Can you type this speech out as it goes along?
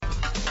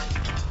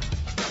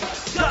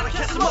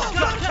catch them all,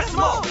 gotta catch them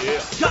all.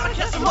 Yeah. Gotta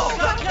catch them all,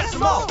 gotta catch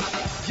them all.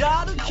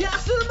 Gotta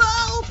catch them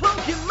all,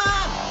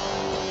 Pokemon.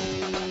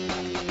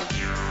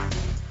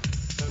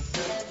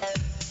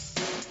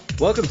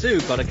 Welcome to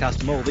Gotta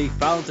Cast 'Em All, the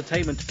Foul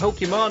Entertainment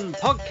Pokemon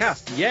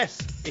podcast. Yes,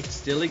 it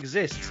still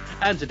exists.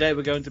 And today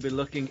we're going to be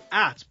looking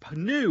at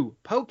new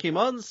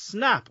Pokemon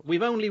Snap.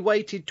 We've only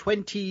waited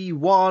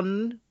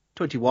 21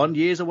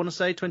 years, I want to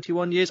say,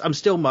 21 years. I'm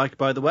still Mike,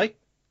 by the way.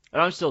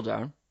 And I'm still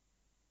Darren.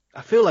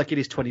 I feel like it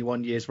is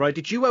 21 years, right?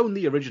 Did you own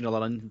the original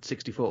on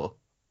N64?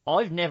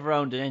 I've never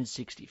owned an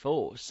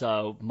N64,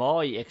 so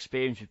my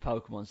experience with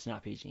Pokemon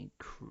Snap is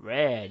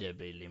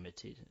incredibly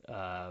limited.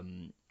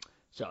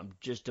 So I'm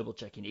just double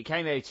checking. It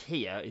came out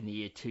here in the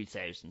year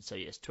 2000, so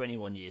yes,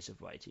 21 years of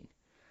waiting.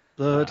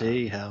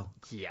 Bloody hell.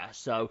 Yeah,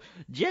 so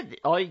yeah,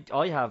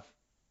 I have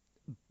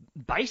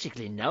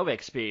basically no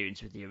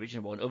experience with the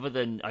original one, other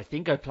than I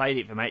think I played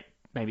it for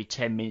maybe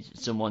 10 minutes at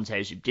someone's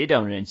house who did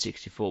own an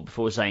N64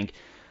 before saying,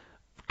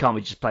 can't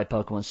we just play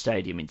Pokemon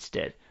Stadium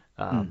instead?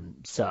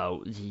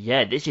 So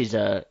yeah, this is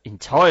a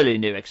entirely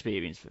new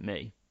experience for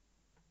me.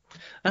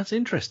 That's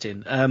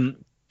interesting.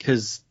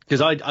 Because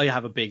I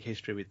have a big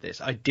history with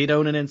this. I did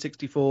own an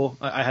N64.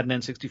 I had an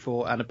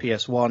N64 and a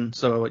PS1,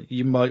 so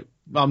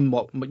I'm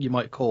what you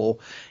might call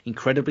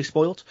incredibly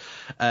spoilt.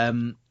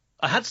 I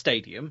had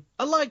Stadium.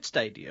 I liked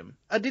Stadium.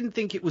 I didn't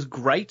think it was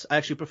great. I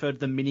actually preferred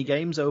the mini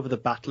games over the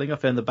battling. I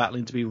found the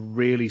battling to be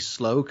really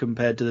slow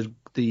compared to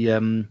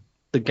the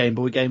Game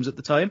Boy games at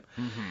the time.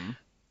 Mm-hmm.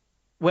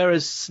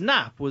 Whereas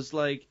Snap was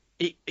like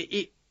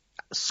it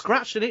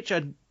scratched an itch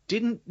I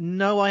didn't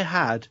know I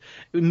had.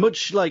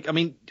 Much like, I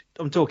mean,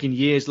 I'm talking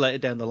years later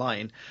down the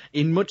line,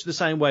 in much the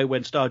same way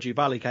when Stardew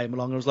Valley came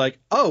along, I was like,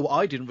 oh,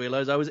 I didn't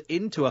realise I was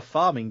into a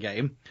farming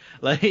game.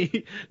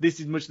 Like, this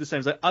is much the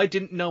same. Like, I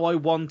didn't know I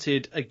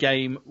wanted a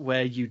game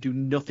where you do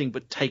nothing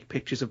but take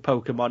pictures of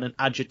Pokemon and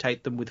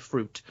agitate them with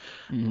fruit.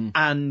 Mm-hmm.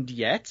 And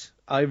yet,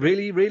 I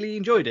really, really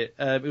enjoyed it.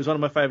 It was one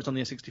of my favourites on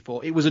the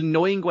N64. It was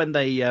annoying when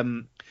they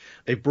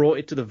brought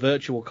it to the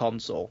Virtual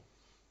Console.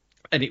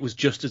 And it was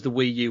just as the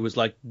Wii U was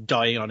like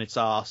dying on its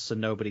arse and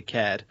nobody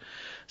cared.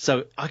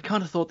 So I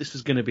kind of thought this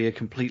was going to be a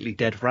completely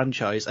dead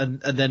franchise. And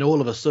then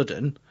all of a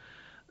sudden,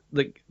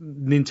 like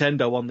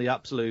Nintendo, on the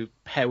absolute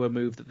power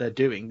move that they're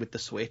doing with the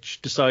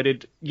Switch,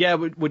 decided, yeah,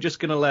 we're just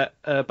going to let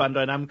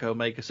Bandai Namco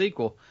make a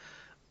sequel.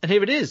 And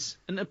here it is.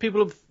 And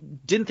people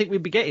didn't think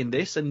we'd be getting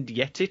this, and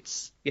yet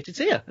it's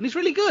here. And it's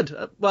really good.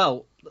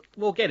 Well,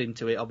 we'll get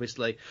into it,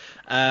 obviously.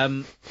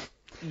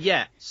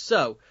 Yeah,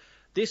 so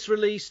this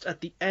released at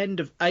the end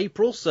of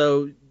April,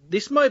 so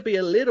this might be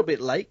a little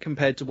bit late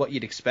compared to what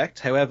you'd expect.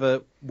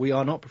 However, we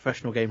are not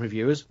professional game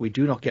reviewers. We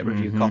do not get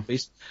review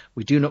copies.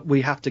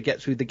 We have to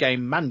get through the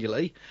game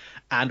manually,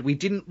 and we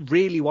didn't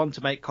really want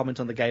to make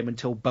comment on the game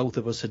until both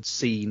of us had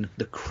seen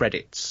the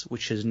credits,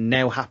 which has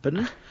now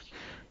happened,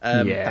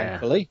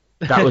 thankfully.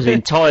 That was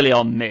entirely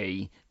on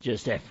me,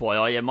 just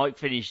FYI. I might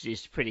finish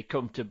this pretty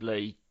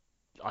comfortably.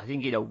 I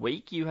think in a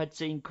week you had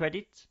seen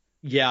credits.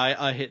 Yeah,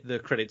 I hit the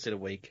credits in a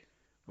week.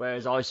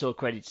 Whereas I saw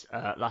credits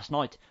last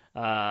night.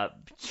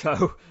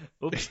 So,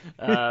 oops.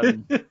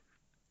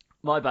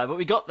 My bad. But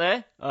we got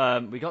there.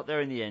 We got there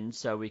in the end,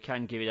 so we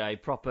can give it a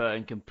proper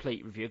and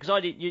complete review.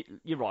 Because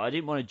you're right, I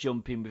didn't want to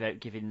jump in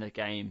without giving the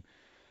game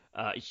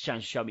its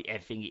chance to show me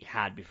everything it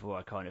had before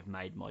I kind of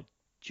made my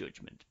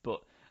judgment.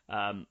 But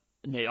I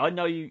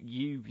know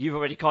you've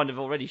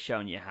already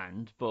shown your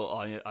hand, but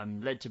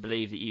I'm led to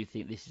believe that you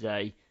think this is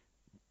a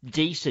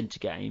decent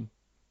game.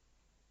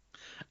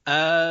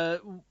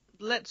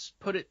 Let's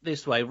put it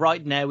this way.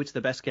 Right now, it's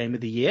the best game of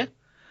the year.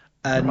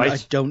 And right. I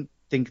don't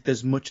think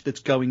there's much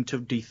that's going to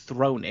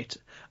dethrone it.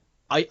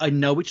 I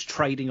know it's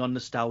trading on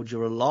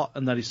nostalgia a lot,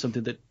 and that is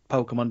something that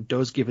Pokemon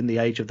does, given the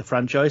age of the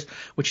franchise,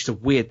 which is a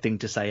weird thing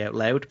to say out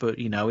loud, but,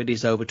 you know, it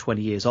is over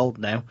 20 years old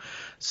now.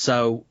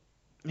 So,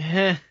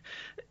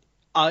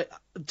 I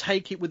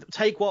take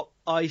what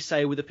I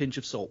say with a pinch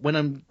of salt. When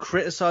I'm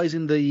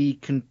criticising the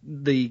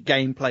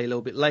gameplay a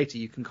little bit later,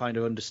 you can kind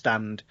of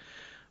understand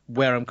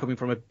where I'm coming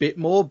from a bit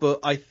more, but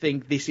I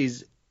think this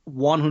is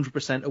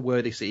 100% a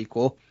worthy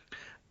sequel.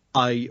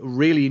 I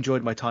really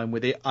enjoyed my time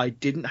with it. I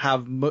didn't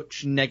have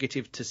much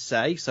negative to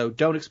say, so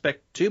don't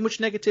expect too much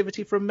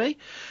negativity from me.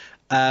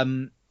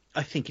 I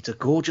think it's a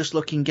gorgeous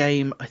looking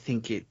game. I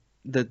think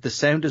the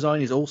sound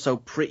design is also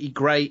pretty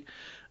great.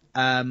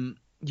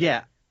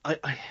 Yeah,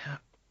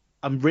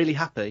 I'm really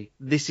happy.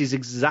 This is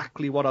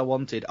exactly what I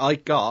wanted. I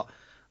got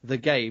the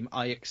game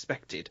I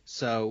expected,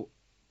 so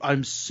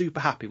I'm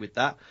super happy with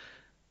that.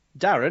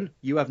 Darren,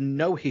 you have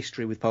no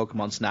history with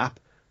Pokemon Snap.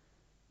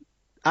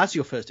 As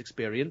your first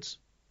experience,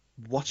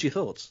 what's your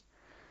thoughts?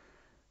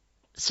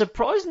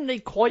 Surprisingly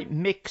quite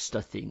mixed,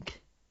 I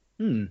think.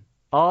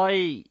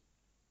 There's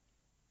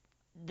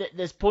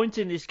points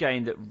in this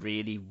game that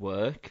really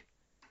work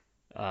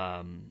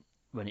when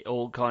it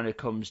all kind of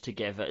comes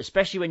together,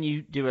 especially when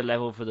you do a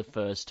level for the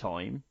first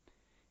time.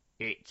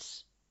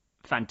 It's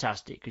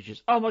fantastic, because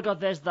just, oh my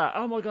god, there's that,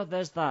 oh my god,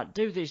 there's that,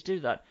 do this,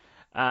 do that,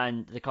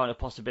 and the kind of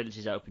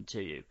possibilities open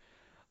to you.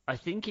 I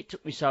think it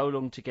took me so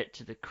long to get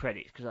to the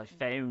credits because I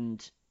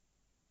found,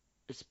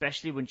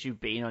 especially once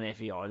you've been on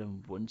every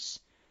island once,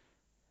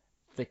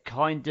 the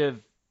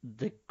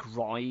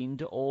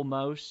grind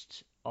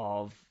almost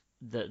of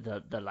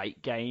the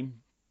late game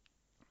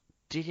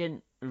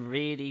didn't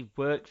really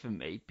work for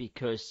me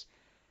because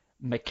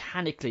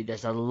mechanically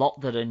there's a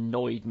lot that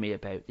annoyed me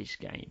about this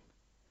game.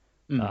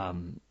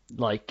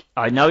 Like,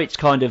 I know it's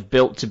kind of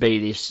built to be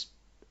this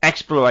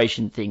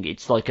exploration thing.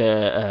 It's like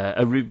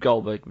a Rube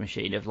Goldberg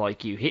machine of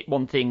like, you hit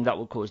one thing that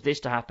will cause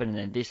this to happen, and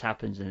then this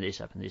happens, and this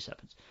happens, this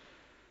happens.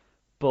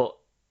 But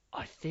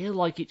I feel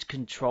like its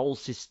control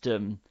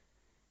system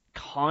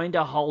kind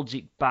of holds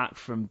it back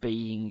from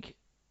being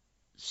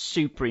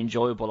super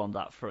enjoyable on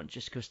that front,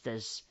 just because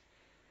there's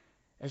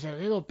a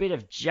little bit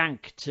of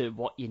jank to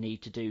what you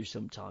need to do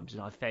sometimes,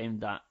 and I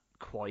found that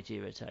quite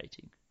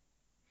irritating.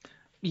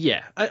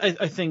 Yeah,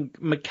 I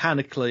think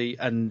mechanically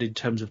and in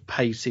terms of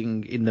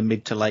pacing in the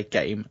mid to late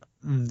game,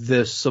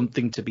 there's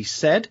something to be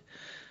said.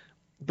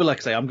 But like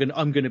I say, I'm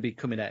going to be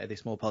coming out of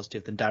this more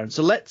positive than Darren.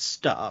 So let's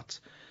start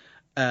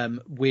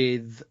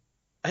with.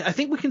 I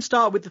think we can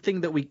start with the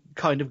thing that we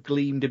kind of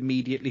gleaned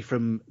immediately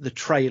from the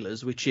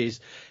trailers, which is,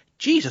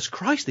 Jesus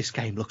Christ, this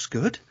game looks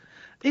good.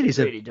 It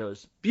really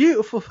does.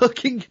 Beautiful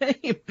fucking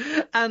game,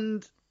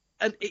 and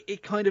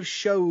it kind of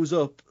shows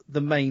up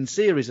the main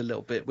series a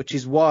little bit, which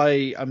is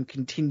why I'm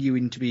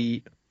continuing to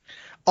be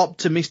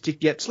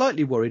optimistic yet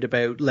slightly worried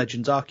about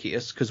Legends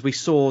Arceus, because we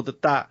saw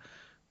that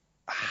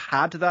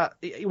had that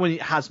when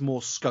it has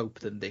more scope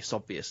than this.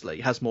 Obviously,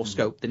 it has more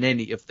scope than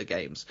any of the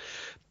games.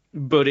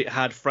 But it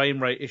had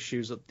frame rate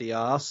issues up the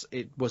arse.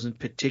 It wasn't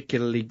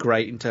particularly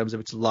great in terms of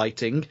its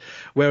lighting.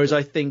 Whereas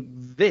I think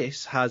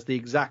this has the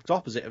exact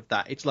opposite of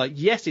that. It's like,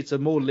 yes, it's a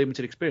more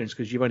limited experience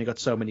because you've only got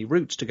so many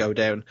routes to go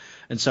down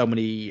and so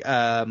many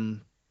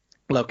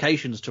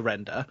locations to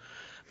render.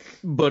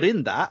 But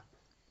in that,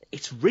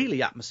 it's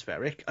really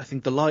atmospheric. I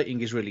think the lighting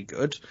is really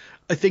good.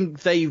 I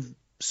think they've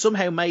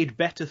somehow made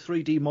better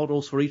 3D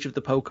models for each of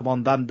the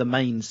Pokemon than the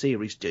main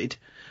series did.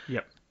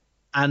 Yep.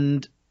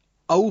 And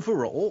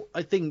overall,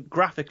 I think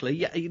graphically,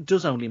 yeah, it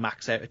does only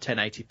max out at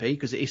 1080p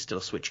because it is still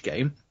a Switch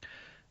game.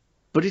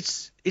 But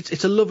it's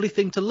a lovely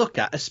thing to look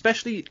at,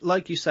 especially,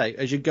 like you say,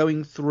 as you're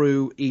going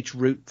through each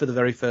route for the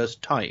very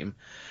first time.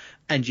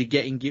 And you're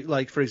getting,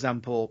 like, for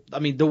example, I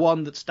mean, the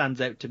one that stands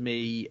out to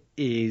me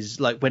is,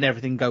 like, when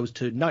everything goes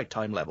to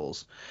nighttime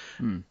levels.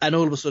 And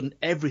all of a sudden,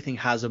 everything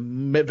has a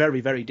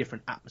very, very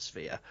different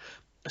atmosphere.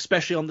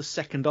 Especially on the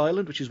second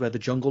island, which is where the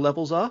jungle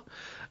levels are.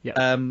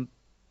 Yeah.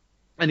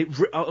 And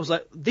I was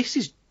like, this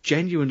is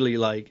genuinely,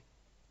 like,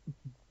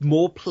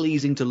 more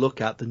pleasing to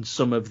look at than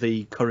some of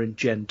the current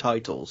gen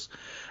titles.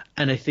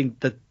 And I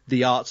think that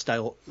the art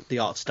style,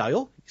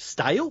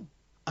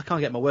 I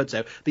can't get my words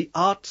out. The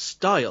art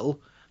style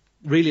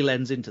really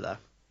lends into that.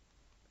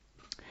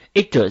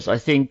 It does. I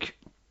think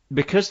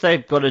because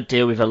they've got to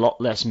deal with a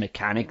lot less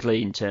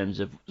mechanically in terms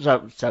of,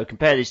 so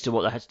compare this to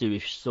what they had to do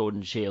with Sword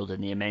and Shield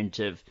and the amount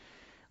of,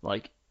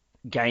 like,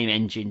 game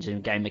engines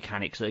and game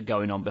mechanics that are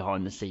going on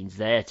behind the scenes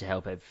there to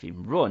help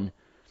everything run.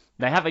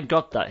 They haven't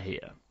got that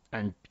here,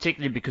 and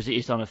particularly because it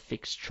is on a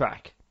fixed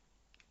track.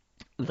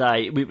 With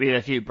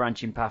a few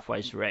branching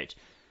pathways throughout,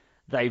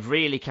 they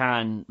really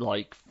can,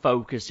 like,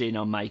 focus in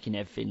on making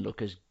everything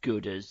look as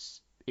good as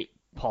it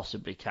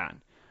possibly can.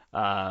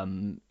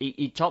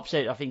 It tops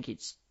out, I think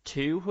it's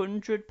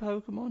 200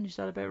 Pokemon. Is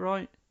that about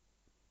right?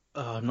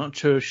 I'm not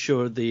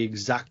sure the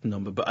exact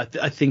number, but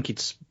I think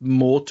it's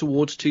more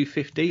towards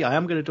 250. I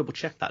am going to double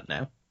check that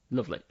now.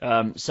 Lovely.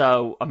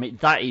 So, I mean,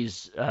 that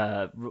is,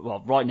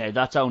 well, right now,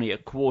 that's only a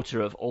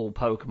quarter of all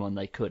Pokemon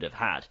they could have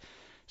had.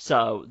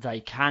 So, they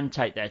can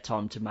take their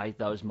time to make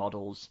those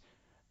models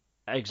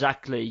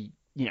exactly,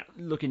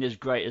 looking as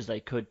great as they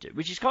could do,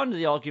 which is kind of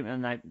the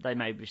argument they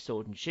made with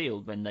Sword and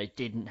Shield when they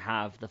didn't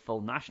have the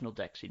full national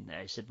decks in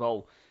there. They said,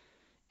 well,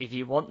 if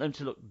you want them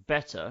to look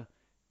better,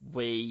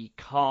 we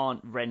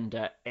can't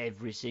render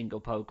every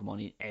single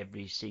Pokemon in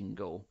every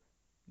single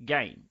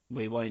game.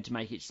 We wanted to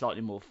make it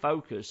slightly more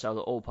focused so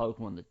that all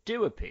Pokemon that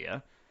do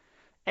appear,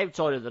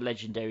 outside of the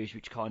legendaries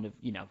which kind of,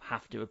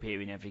 have to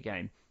appear in every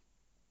game,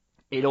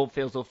 it all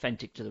feels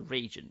authentic to the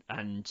region.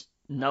 And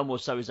no more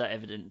so is that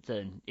evident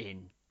than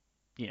in,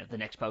 the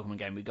next Pokemon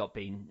game we got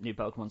being New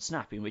Pokemon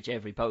Snap, in which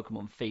every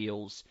Pokemon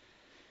feels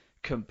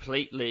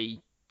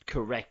completely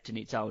correct in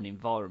its own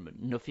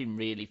environment. Nothing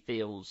really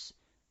feels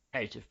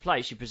out of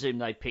place. You presume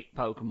they picked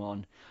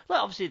Pokemon. Like,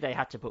 obviously they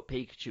had to put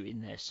Pikachu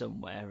in there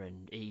somewhere,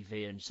 and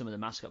Eevee, and some of the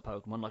mascot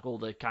Pokemon, like all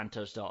the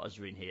Kanto starters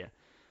are in here.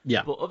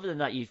 Yeah. But other than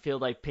that, you feel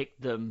they picked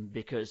them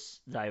because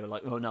they were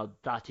like, oh no,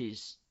 that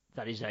is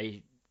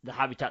the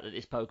habitat that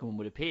this Pokemon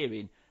would appear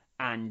in,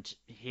 and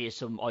here's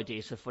some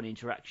ideas for fun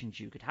interactions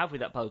you could have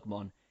with that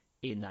Pokemon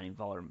in that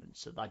environment.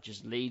 So that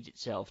just leads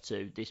itself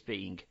to this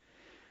being,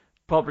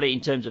 probably in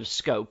terms of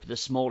scope, the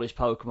smallest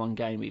Pokemon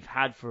game we've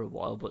had for a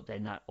while, but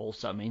then that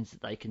also means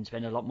that they can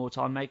spend a lot more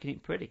time making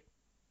it pretty.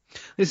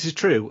 This is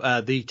true.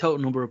 The total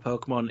number of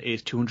Pokemon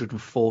is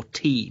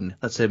 214.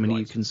 That's how many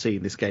you can see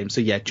in this game.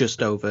 So yeah,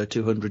 just over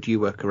 200. You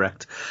were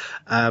correct.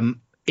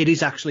 It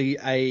is actually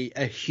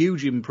a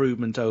huge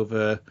improvement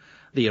over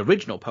the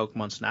original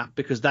Pokemon Snap,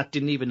 because that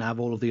didn't even have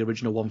all of the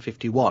original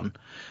 151.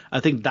 I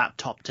think that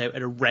topped out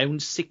at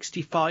around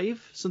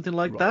 65, something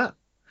like that.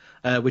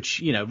 Which,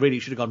 really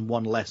should have gone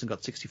one less and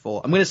got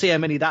 64. I'm going to see how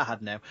many that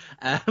had now.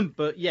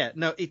 But yeah,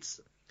 no,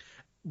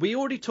 we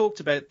already talked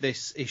about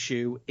this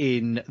issue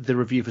in the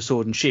review for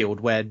Sword and Shield,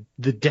 where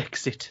the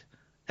Dexit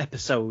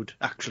episode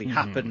actually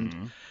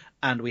happened,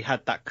 and we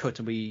had that cut,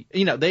 and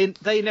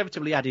they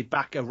inevitably added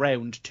back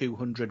around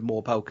 200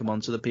 more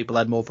Pokemon so that people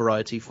had more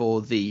variety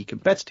for the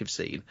competitive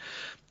scene.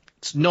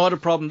 It's not a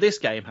problem this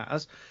game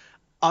has.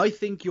 I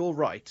think you're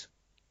right,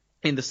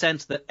 in the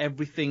sense that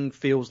everything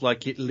feels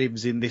like it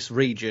lives in this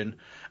region,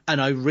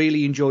 and I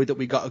really enjoyed that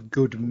we got a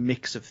good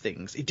mix of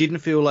things. It didn't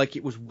feel like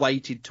it was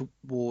weighted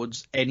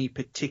towards any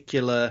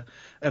particular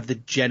of the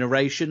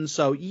generations.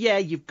 So yeah,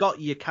 you've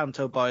got your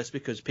Kanto bias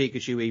because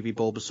Pikachu, Eevee,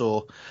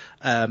 Bulbasaur,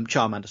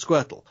 Charmander,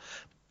 Squirtle.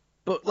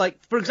 But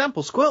like, for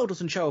example, Squirtle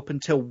doesn't show up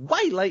until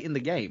way late in the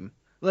game.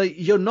 Like,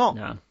 you're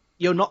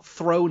not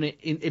thrown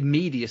in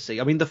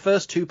immediacy. I mean, the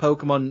first two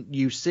Pokemon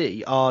you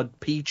see are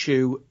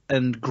Pichu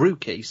and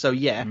Grookey. So,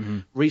 yeah,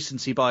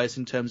 recency bias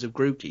in terms of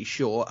Grookey,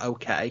 sure,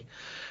 okay.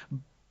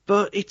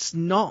 But it's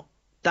not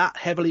that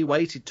heavily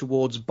weighted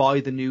towards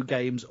buy the new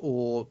games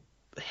or,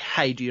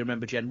 hey, do you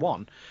remember Gen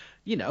 1?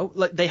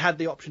 Like, they had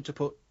the option to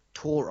put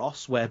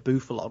Tauros where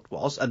Bufalon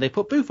was, and they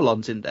put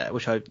Bufalons in there,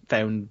 which I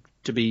found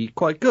to be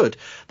quite good.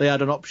 They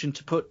had an option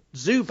to put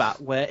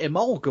Zubat where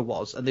Emolga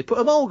was, and they put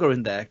Emolga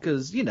in there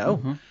because,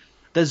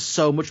 there's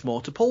so much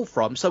more to pull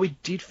from. So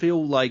it did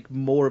feel like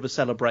more of a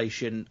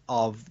celebration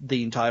of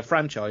the entire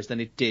franchise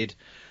than it did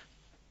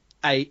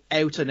a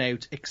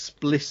out-and-out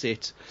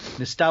explicit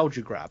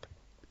nostalgia grab,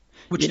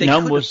 which they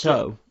could have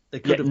done. They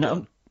could have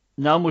done.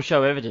 None will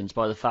show evidence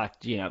by the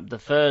fact, the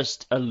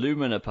first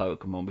Illumina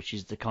Pokemon, which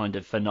is the kind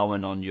of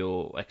phenomenon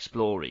you're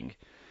exploring,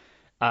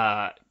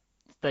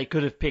 they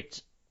could have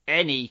picked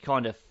any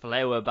kind of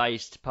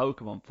flower-based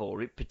Pokemon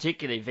for it,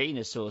 particularly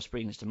Venusaur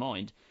springs to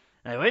mind.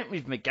 And they went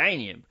with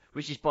Meganium,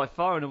 which is by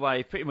far and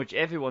away pretty much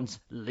everyone's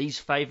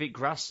least favourite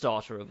grass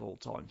starter of all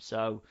time.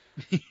 So,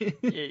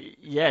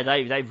 yeah,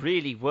 they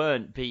really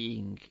weren't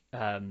being,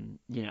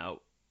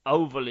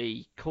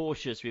 overly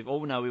cautious with,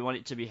 oh no, we want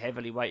it to be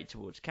heavily weighted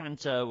towards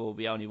Kanto, or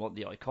we only want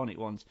the iconic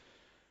ones.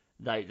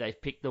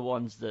 They've picked the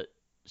ones that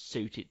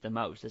suit it the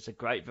most. There's a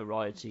great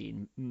variety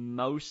in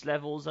most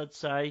levels, I'd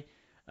say,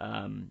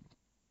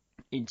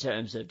 in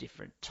terms of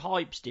different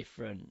types,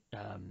 different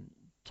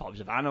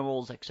types of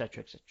animals,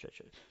 etc.,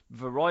 etc.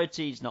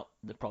 Variety is not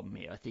the problem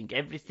here. I think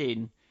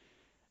everything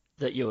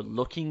that you're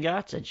looking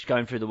at, and just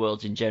going through the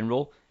worlds in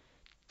general,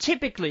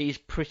 typically is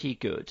pretty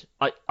good.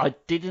 I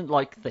didn't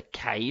like the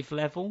cave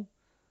level.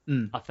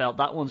 I felt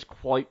that one's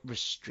quite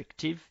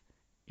restrictive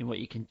in what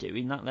you can do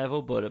in that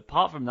level, but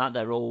apart from that,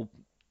 they're all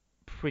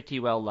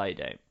pretty well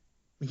laid out.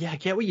 Yeah, I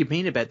get what you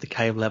mean about the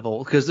cave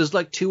level, because there's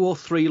like 2 or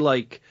 3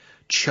 like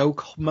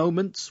choke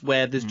moments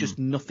where there's just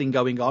nothing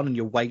going on and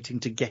you're waiting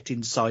to get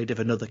inside of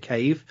another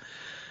cave.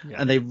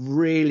 And they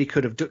really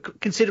could have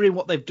considering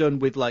what they've done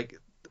with, like,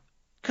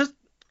 because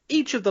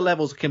each of the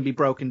levels can be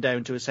broken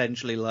down to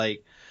essentially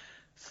like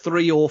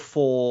 3 or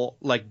 4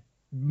 like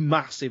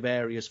massive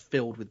areas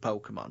filled with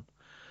Pokemon,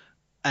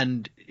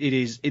 and it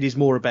is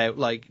more about,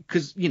 like,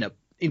 because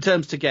in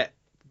terms to get,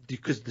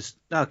 because this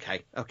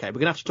okay we're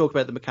gonna have to talk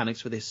about the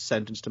mechanics for this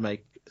sentence to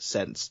make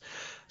sense.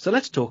 So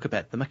let's talk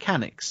about the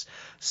mechanics.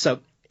 So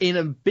in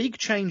a big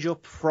change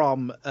up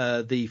from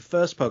the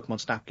first Pokemon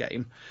Snap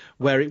game,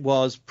 where it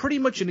was pretty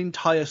much an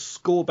entire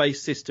score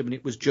based system, and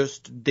it was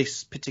just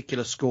this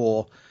particular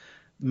score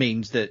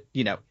means that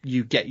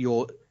you get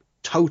your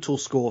total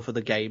score for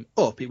the game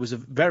up. It was a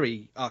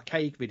very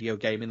archaic video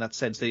game in that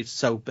sense that it's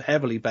so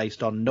heavily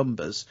based on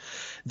numbers.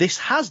 This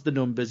has the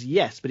numbers,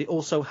 yes, but it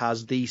also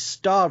has the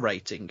star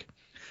rating.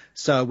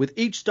 So with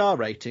each star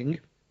rating,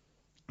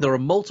 there are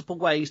multiple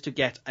ways to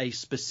get a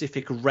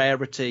specific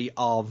rarity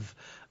of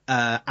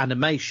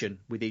animation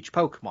with each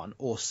Pokemon,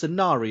 or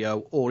scenario,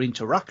 or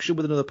interaction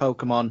with another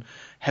Pokemon,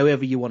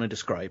 however you want to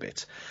describe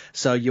it.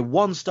 So your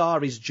 1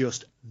 star is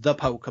just the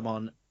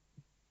Pokemon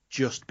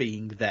just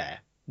being there.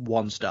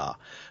 1 star.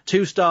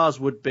 2 stars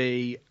would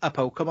be a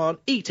Pokemon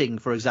eating,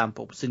 for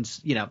example,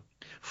 since,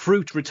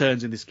 fruit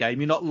returns in this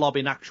game. You're not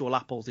lobbing actual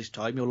apples this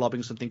time. You're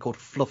lobbing something called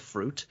fluff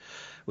fruit,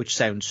 which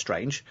sounds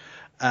strange.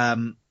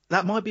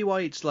 That might be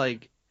why it's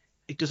like,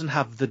 it doesn't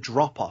have the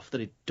drop-off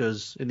that it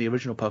does in the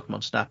original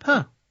Pokemon Snap.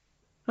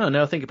 Oh,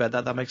 now I think about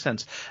that, that makes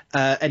sense.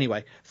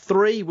 Anyway,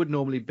 3 would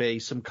normally be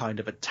some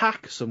kind of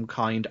attack, some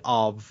kind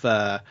of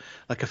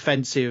like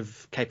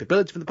offensive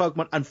capability for the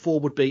Pokemon, and 4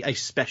 would be a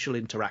special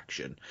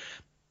interaction.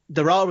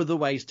 There are other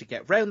ways to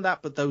get around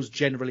that, but those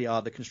generally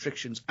are the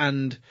constrictions.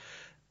 And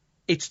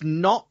it's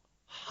not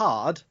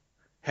hard.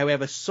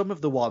 However, some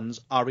of the ones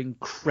are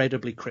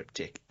incredibly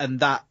cryptic, and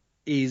that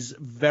is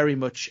very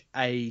much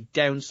a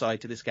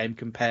downside to this game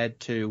compared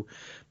to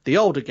the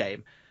older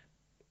game.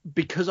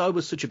 because I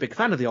was such a big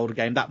fan of the older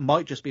game, that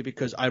might just be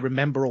because I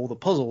remember all the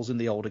puzzles in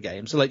the older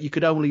game. So like you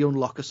could only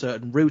unlock a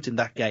certain route in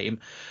that game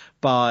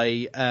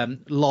by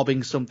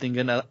lobbing something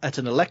at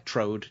an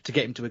electrode to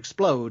get him to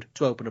explode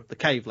to open up the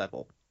cave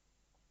level.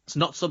 It's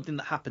not something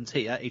that happens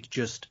here. It's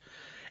just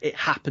it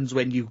happens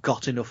when you've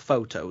got enough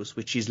photos,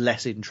 which is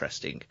less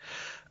interesting.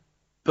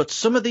 But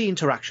some of the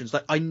interactions,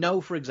 like I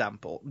know, for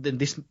example,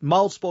 this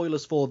mild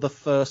spoilers for the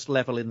first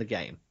level in the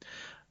game.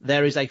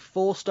 There is a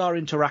 4-star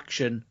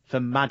interaction for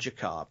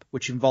Magikarp,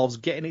 which involves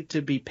getting it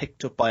to be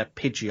picked up by a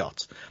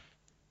Pidgeot.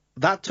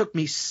 That took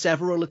me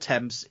several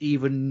attempts,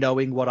 even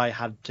knowing what I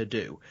had to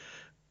do.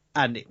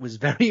 And it was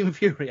very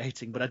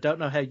infuriating, but I don't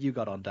know how you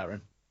got on,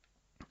 Darren.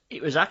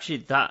 It was actually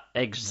that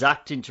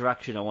exact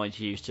interaction I wanted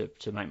to use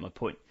to make my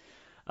point.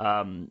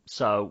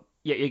 So,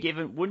 yeah, you're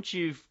given, once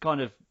you've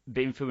kind of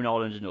been through an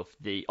island enough,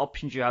 the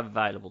options you have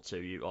available to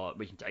you are,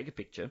 we can take a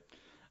picture.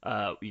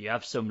 You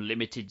have some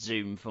limited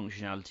zoom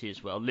functionality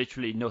as well.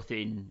 Literally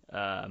nothing.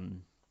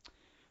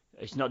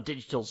 It's not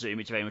digital zoom.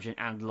 It's very much an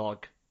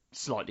analog,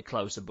 slightly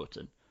closer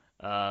button.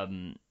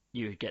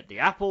 You get the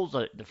apples,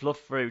 the fluff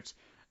fruit.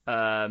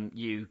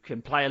 You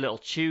can play a little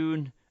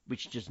tune,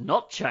 which does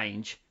not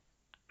change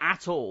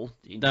at all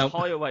the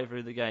entire way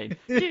through the game.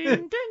 Ding, ding,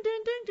 ding,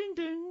 ding, ding, ding,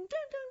 ding,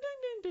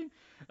 ding,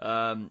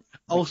 ding.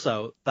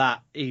 Also,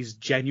 that is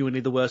genuinely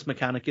the worst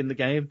mechanic in the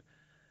game.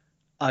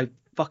 I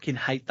fucking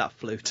hate that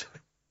flute.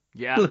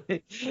 Yeah.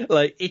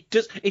 Like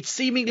it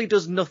seemingly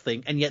does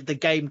nothing, and yet the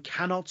game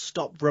cannot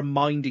stop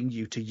reminding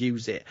you to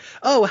use it.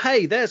 Oh,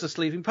 hey, there's a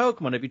sleeping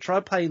Pokemon. Have you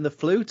tried playing the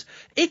flute?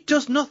 It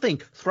does nothing.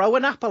 Throw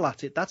an apple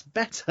at it. That's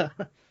better.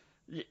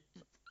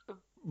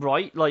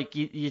 Right, like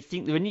you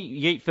think when you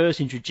get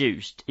first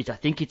introduced, I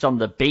think it's on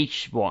the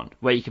beach one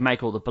where you can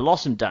make all the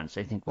Blossom dance.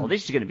 They think, well,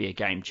 this is going to be a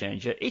game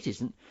changer. It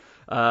isn't.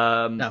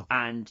 No.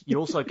 And you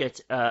also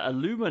get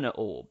Illumina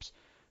orbs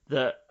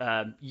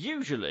that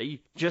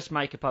usually just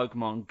make a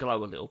Pokemon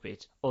glow a little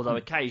bit, although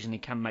occasionally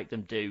can make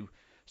them do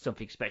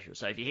something special.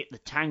 So if you hit the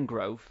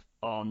Tangrowth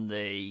on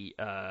the,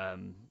 I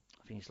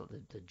think it's like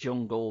the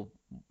jungle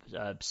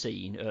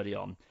scene early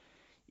on,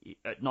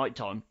 at night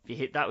time, if you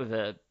hit that with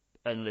an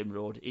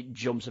Illumina orb, it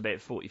jumps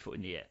about 40 foot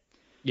in the air.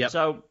 Yeah.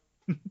 So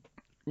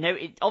now,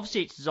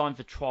 obviously it's designed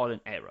for trial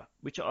and error,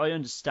 which I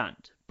understand,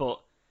 but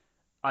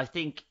I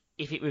think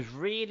if it was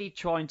really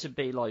trying to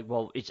be like,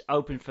 well, it's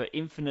open for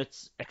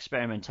infinite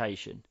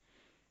experimentation,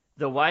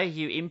 the way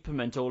you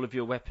implement all of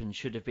your weapons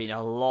should have been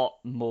a lot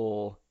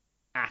more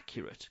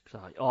accurate.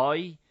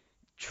 I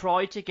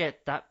tried to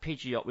get that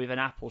Pidgeot with an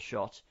apple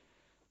shot,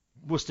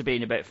 must have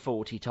been about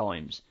 40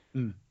 times.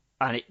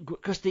 And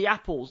because the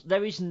apples,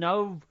 there is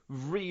no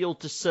real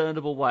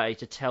discernible way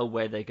to tell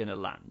where they're going to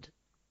land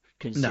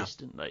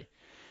consistently. No.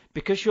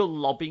 Because you're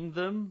lobbing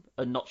them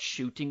and not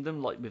shooting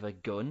them like with a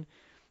gun,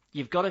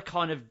 you've got to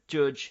kind of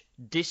judge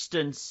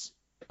distance,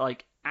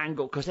 like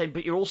angle,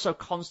 but you're also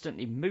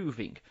constantly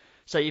moving.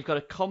 So you've got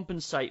to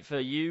compensate for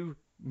you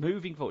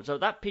moving forward. So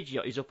that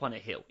Pidgeot is up on a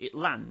hill. It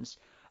lands,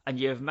 and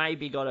you've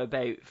maybe got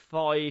about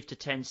 5 to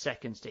 10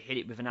 seconds to hit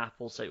it with an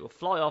apple, so it will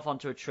fly off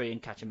onto a tree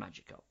and catch a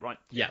Magikarp, right?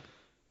 Yeah.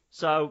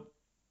 So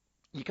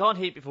you can't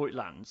hit it before it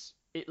lands.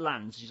 It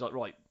lands, he's like,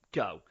 right,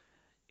 go.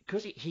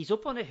 Because he's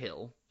up on a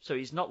hill, so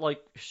he's not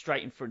like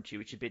straight in front of you,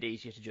 which is a bit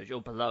easier to judge,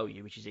 or below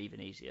you, which is even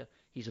easier.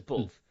 He's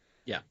above.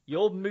 Yeah.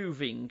 You're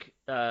moving,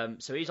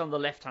 so he's on the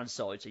left-hand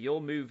side, so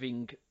you're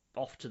moving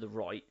off to the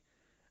right,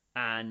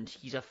 and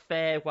he's a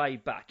fair way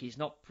back. He's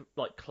not,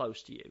 like,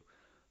 close to you.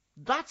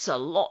 That's a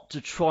lot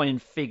to try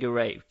and figure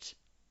out,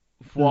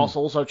 whilst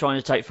also trying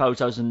to take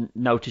photos and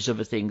notice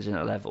other things in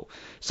a level.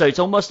 So it's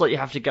almost like you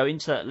have to go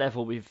into that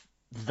level with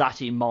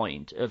that in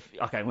mind. Of,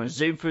 okay, I'm going to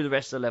zoom through the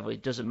rest of the level.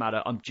 It doesn't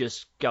matter. I'm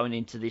just going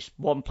into this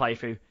one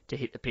playthrough to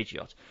hit the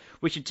Pidgeot,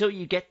 which until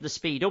you get the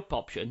speed up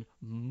option,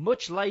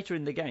 much later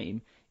in the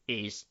game,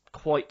 is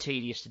quite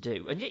tedious to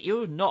do. And yet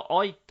you're not.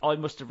 I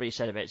must have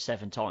reset about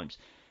 7 times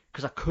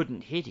because I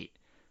couldn't hit it.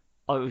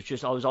 I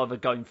was either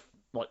going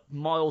like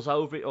miles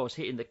over it, or I was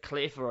hitting the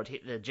cliff, or I'd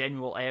hit the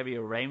general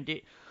area around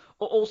it.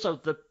 Or also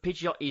the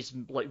Pidgeot is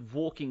like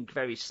walking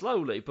very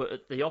slowly, but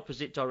at the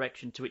opposite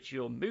direction to which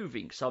you're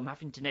moving. So I'm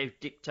having to now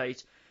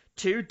dictate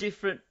 2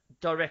 different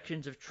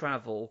directions of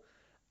travel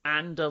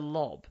and a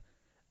lob.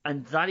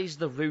 And that is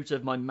the root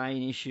of my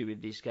main issue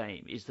with this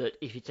game, is that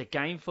if it's a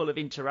game full of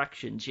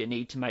interactions, you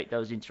need to make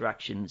those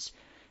interactions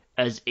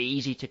as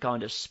easy to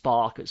kind of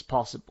spark as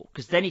possible,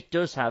 because then it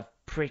does have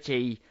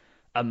pretty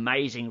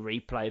amazing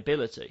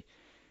replayability.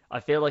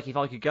 I feel like if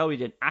I could go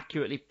in and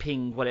accurately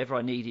ping whatever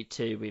I needed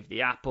to with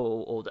the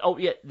apple, or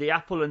the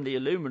apple and the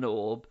Illumina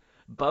orb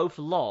both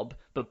lob,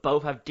 but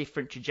both have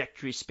different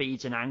trajectory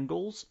speeds and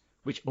angles,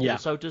 which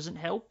also doesn't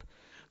help.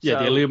 Yeah,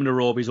 so, the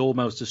Illumina orb is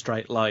almost a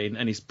straight line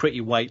and is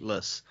pretty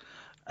weightless.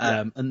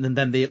 And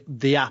then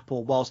the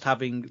apple, whilst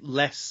having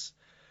less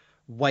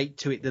weight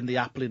to it than the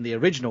apple in the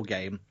original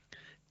game,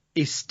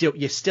 you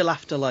still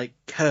have to like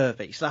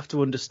curve it. You still have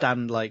to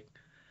understand like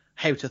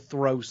how to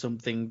throw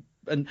something.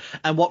 And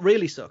what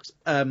really sucks,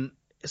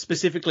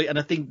 specifically, and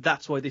I think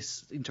that's why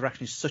this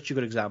interaction is such a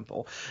good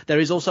example, there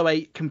is also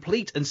a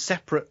complete and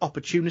separate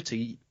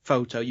opportunity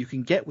photo you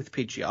can get with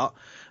Pidgeot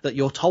that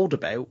you're told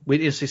about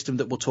with a system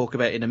that we'll talk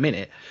about in a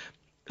minute,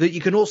 that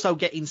you can also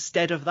get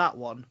instead of that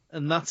one,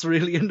 and that's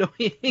really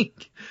annoying.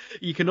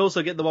 You can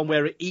also get the one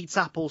where it eats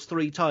apples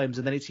 3 times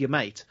and then it's your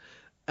mate.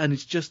 And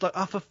it's just like,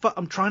 oh, for fuck,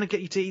 I'm trying to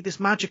get you to eat this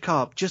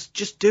Magikarp.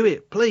 Just do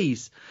it,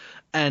 please.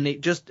 And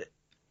it just...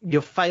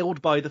 You're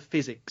failed by the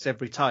physics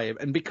every time.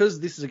 And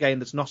because this is a game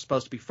that's not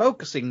supposed to be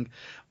focusing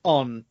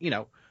on,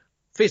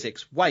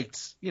 physics,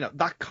 weights,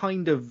 that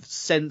kind of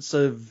sense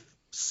of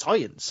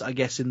science, I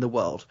guess, in the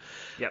world.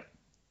 Yep.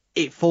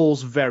 It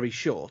falls very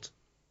short.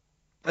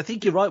 I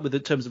think you're right with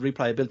in terms of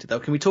replayability,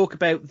 though. Can we talk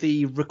about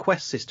the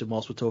request system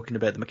whilst we're talking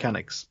about the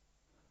mechanics?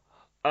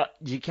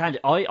 You can.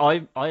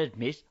 I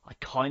admit, I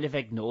kind of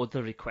ignored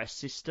the request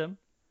system.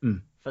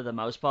 For the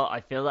most part.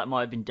 I feel that might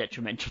have been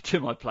detrimental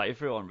to my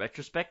playthrough on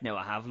retrospect. Now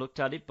I have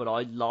looked at it, but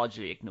I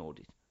largely ignored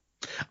it.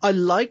 I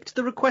liked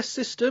the request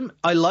system.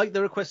 I like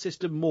the request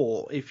system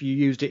more if you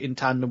used it in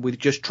tandem with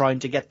just trying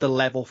to get the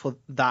level for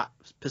that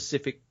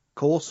specific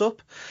course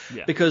up.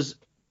 Yeah. Because,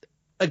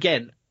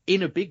 again,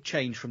 in a big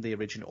change from the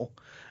original,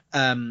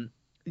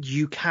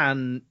 you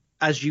can,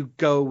 as you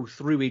go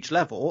through each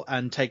level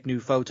and take new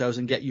photos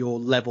and get your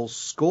level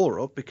score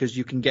up, because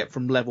you can get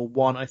from level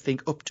 1, I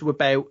think, up to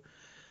about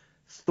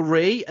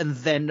 3, and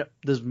then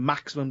there's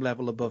maximum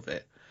level above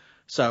it,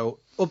 so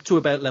up to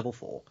about level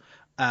 4.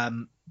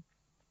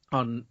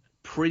 On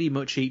pretty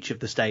much each of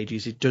the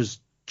stages, it does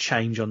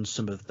change on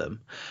some of them,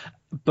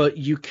 but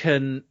you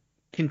can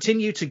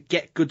continue to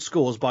get good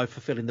scores by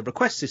fulfilling the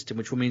request system,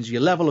 which means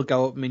your level will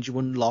go up, means you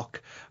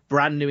unlock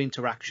brand new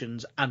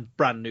interactions and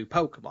brand new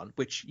Pokemon,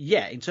 which,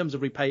 yeah, in terms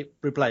of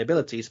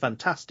replayability is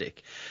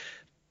fantastic.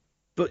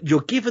 But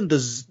you're given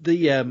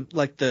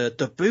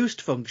the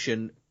boost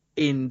function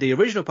in the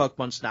original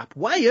Pokemon Snap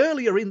way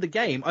earlier in the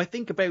game, I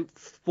think about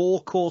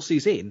 4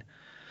 courses in.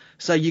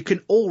 So you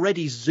can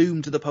already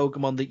zoom to the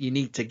Pokemon that you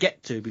need to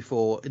get to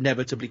before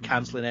inevitably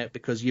cancelling out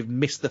because you've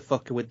missed the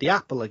fucker with the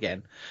apple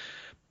again.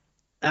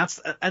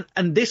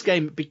 And this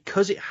game,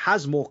 because it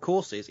has more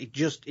courses,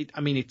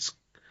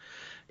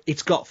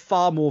 it's got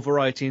far more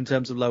variety in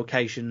terms of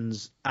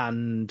locations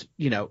and,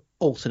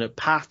 alternate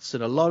paths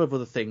and a lot of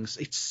other things.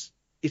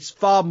 It's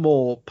far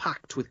more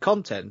packed with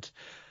content,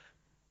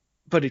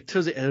 but it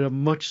does it at a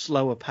much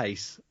slower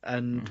pace.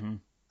 And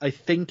I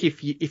think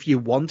if you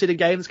wanted a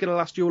game that's going to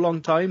last you a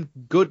long time,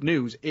 good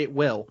news, it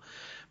will.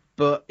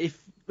 But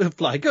if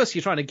like us,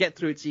 you're trying to get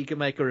through it so you can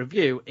make a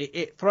review,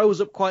 it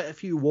throws up quite a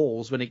few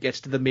walls when it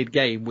gets to the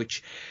mid-game,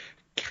 which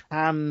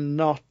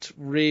cannot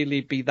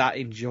really be that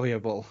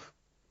enjoyable.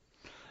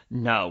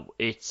 No,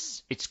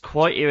 it's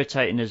quite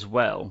irritating as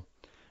well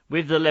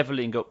with the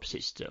levelling up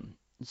system.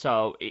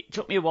 So it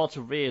took me a while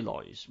to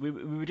realise. We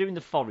were doing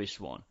the forest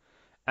one,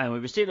 and we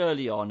were still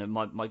early on, and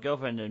my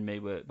girlfriend and me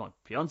my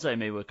fiance and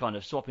me were kind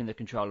of swapping the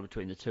controller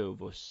between the two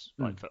of us,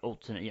 like for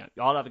alternate,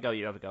 I'll have a go,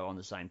 you have a go on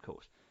the same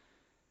course.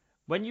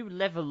 When you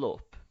level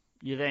up,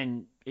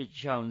 it's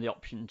shown the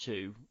option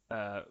to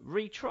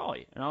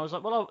retry, and I was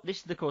like, well, this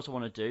is the course I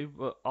want to do,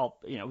 but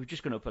we've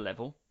just gone up a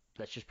level,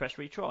 let's just press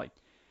retry.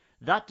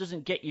 That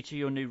doesn't get you to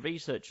your new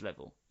research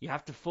level. You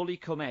have to fully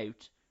come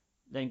out,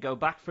 then go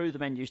back through the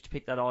menus to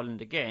pick that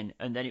island again,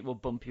 and then it will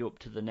bump you up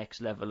to the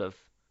next level of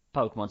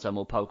Pokemon, so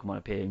more Pokemon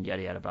appear, and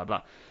yada yada blah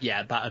blah.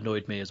 Yeah, that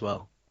annoyed me as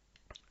well.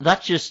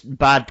 That's just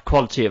bad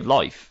quality of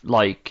life.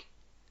 Like,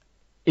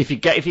 if you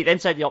then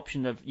say the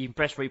option of you can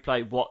press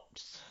replay, what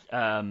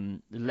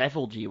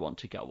level do you want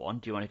to go on?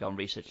 Do you want to go on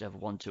research level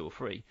 1, 2, or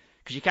 3?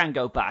 Because you can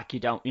go back.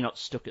 You're not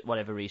stuck at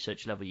whatever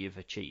research level you've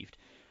achieved.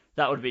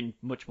 That would have been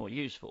much more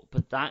useful.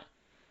 But that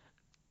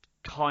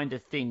kind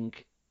of thing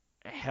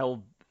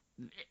held.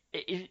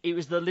 It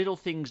was the little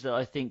things that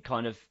I think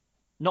kind of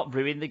not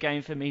ruined the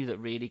game for me, that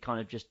really kind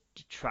of just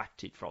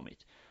detracted from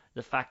it.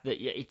 The fact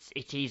that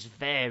it is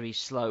very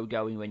slow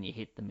going when you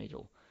hit the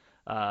middle.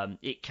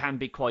 It can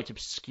be quite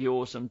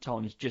obscure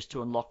sometimes just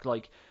to unlock.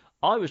 Like,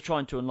 I was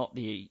trying to unlock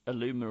the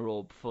Illumina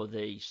Orb for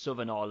the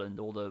Southern Island,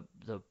 or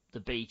the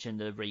beach and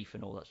the reef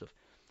and all that stuff,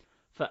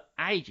 for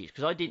ages,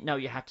 because I didn't know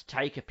you had to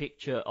take a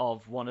picture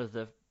of one of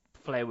the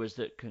flowers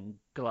that can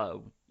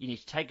glow. You need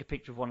to take a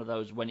picture of one of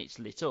those when it's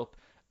lit up,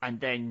 and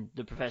then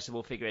the professor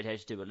will figure out how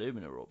to do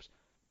Illumina Orbs.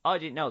 I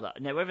didn't know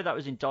that. Now, whether that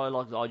was in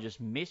dialogue that I just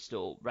missed,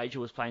 or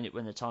Rachel was playing it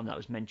when the time that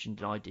was mentioned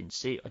and I didn't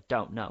see it, I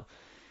don't know.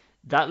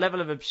 That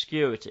level of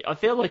obscurity, I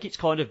feel like it's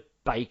kind of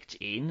baked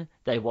in.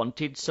 They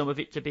wanted some of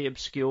it to be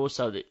obscure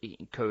so that it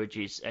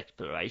encourages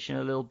exploration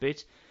a little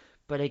bit.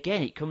 But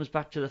again, it comes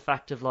back to the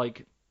fact of,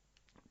 like,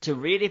 to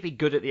really be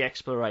good at the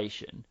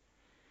exploration,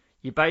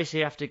 you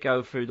basically have to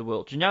go through the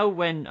world. Do you know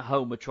when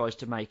Homer tries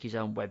to make his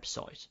own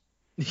website?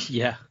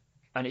 Yeah.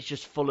 And it's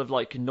just full of,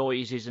 like,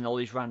 noises and all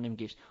these random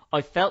gifts.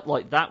 I felt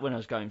like that when I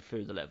was going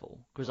through the level,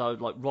 because I was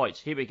like, right,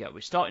 here we go.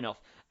 We're starting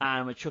off, and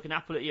I'm going to chuck an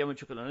apple at you, I'm going to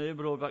chuck a little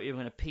bit about you, I'm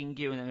going to ping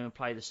you, and then I'm going to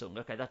play the song.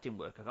 Okay, that didn't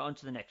work. I got on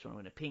to the next one. I'm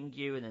going to ping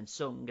you, and then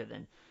song, and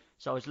then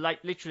So I was like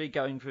literally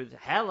going through the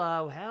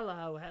hello,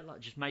 hello, hello,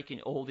 just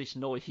making all this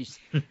noise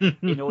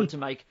in order to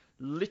make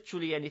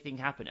literally anything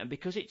happen. And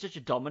because it's such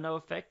a domino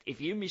effect, if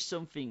you miss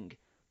something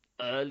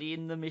early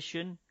in the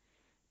mission,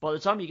 by the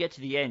time you get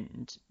to the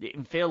end, it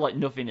can feel like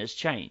nothing has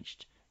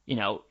changed. You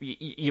know,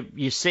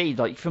 you see,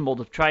 like, from all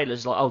the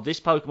trailers, like, oh, this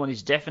Pokemon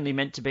is definitely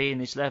meant to be in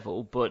this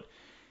level, but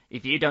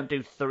if you don't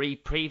do 3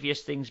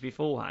 previous things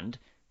beforehand,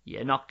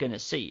 you're not going to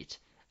see it.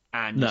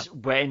 And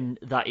when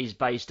that is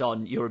based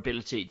on your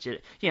ability to,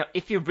 you know,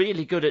 if you're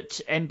really good at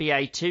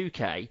NBA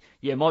 2K,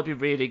 you might be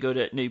really good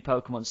at new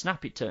Pokemon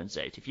Snap, it turns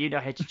out. If you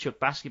know how to chuck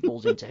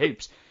basketballs into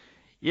hoops,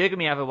 you're going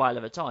to have a while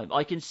of a time.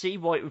 I can see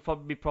why it would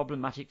probably be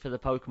problematic for the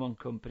Pokemon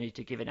Company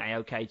to give an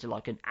AOK to,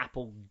 like, an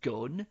Apple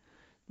gun.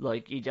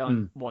 Like, you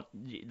don't want,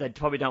 they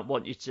probably don't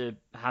want you to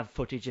have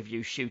footage of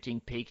you shooting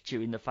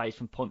Pikachu in the face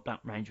from point blank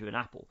range with an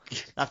apple.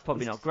 That's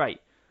probably not great.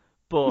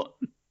 But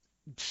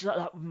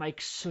that would make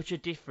such a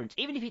difference.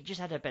 Even if it just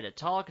had a better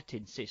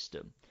targeting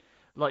system.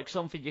 Like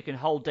something you can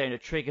hold down a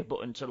trigger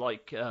button to,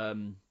 like,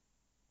 I'm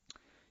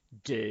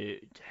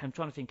trying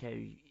to think how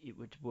it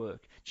would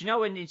work. Do you know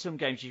when in some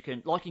games you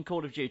can, like in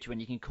Call of Duty, when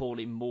you can call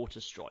in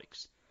mortar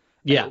strikes?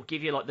 Yeah. It'll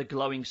give you like the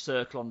glowing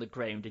circle on the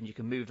ground, and you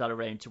can move that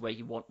around to where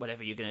you want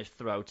whatever you're going to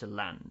throw to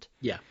land.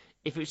 Yeah.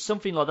 If it was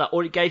something like that,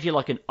 or it gave you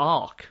like an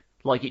arc,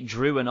 like it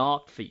drew an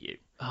arc for you.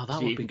 Oh,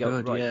 that would be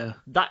good, right. Yeah.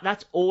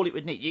 That's all it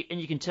would need. And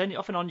you can turn it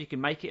off and on, you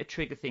can make it a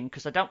trigger thing,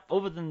 because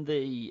other than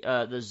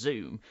the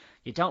zoom,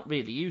 you don't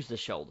really use the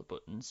shoulder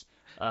buttons.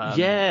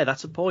 Yeah,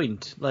 that's a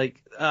point.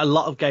 Like, a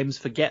lot of games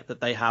forget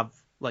that they have,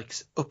 like,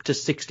 up to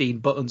 16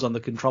 buttons on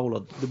the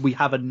controller. We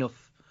have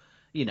enough,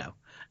 like,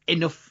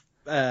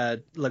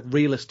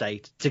 real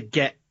estate to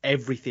get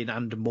everything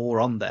and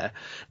more on there.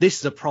 This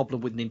is a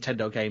problem with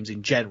Nintendo games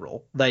in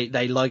general. They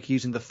like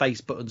using the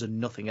face buttons and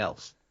nothing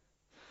else.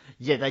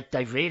 Yeah,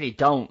 they really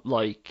don't,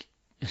 like,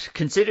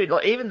 considering,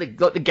 like, even the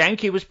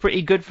GameCube was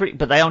pretty good for it,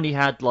 but they only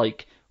had,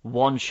 like,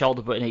 one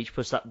shoulder button each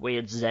plus that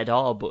weird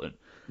ZR button.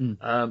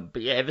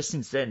 But yeah, ever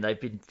since then, they've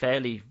been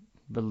fairly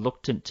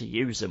reluctant to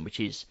use them,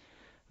 which is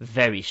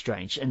very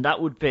strange. And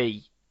that would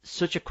be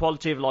such a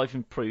quality of life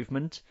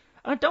improvement.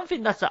 I don't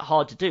think that's that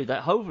hard to do.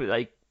 That hopefully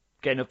they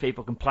get enough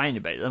people complaining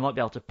about it. They might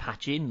be able to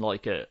patch in,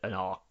 like, an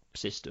ARC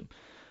system.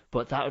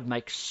 But that would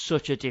make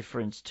such a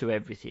difference to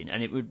everything.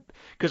 And it would,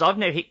 because I've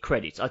now hit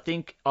credits. I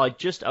think I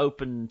just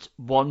opened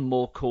one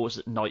more course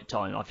at night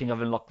time. I think I've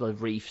unlocked the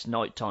Reef's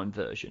nighttime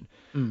version.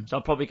 So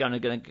I'm probably going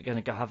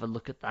to go have a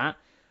look at that.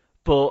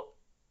 But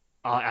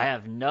I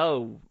have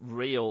no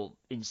real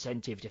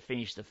incentive to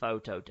finish the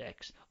photo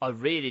decks. I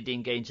really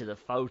didn't get into the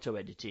photo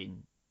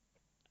editing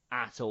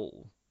at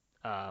all.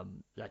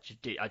 That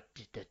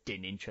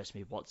didn't interest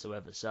me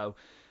whatsoever. So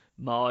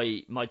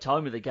my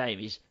time with the game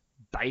is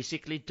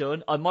basically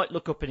done. I might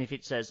look up, and if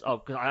it says,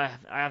 because I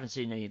haven't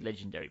seen any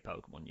legendary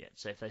Pokemon yet,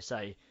 so if they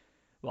say,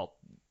 well,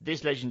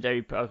 this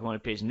legendary Pokemon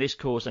appears in this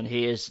course and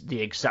here's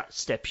the exact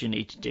steps you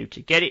need to do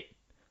to get it,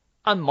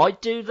 I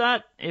might do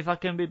that if I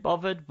can be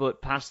bothered.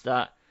 But past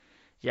that,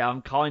 yeah,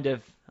 I'm kind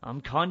of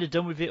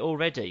done with it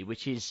already,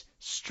 which is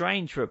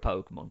strange for a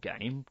Pokemon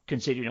game,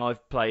 considering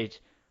I've played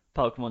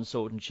Pokemon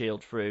Sword and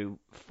Shield through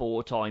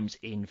 4 times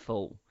in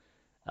full,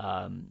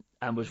 and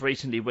was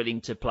recently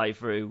willing to play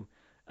through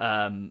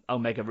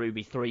Omega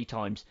Ruby 3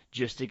 times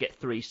just to get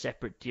 3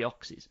 separate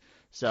Deoxys.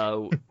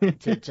 So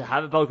to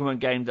have a Pokemon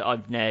game that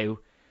I've now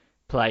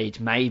played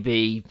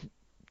maybe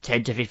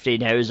 10 to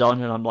 15 hours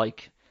on, and I'm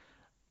like,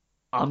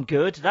 I'm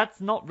good,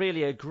 that's not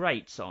really a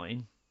great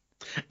sign.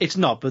 It's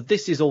not, but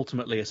this is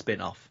ultimately a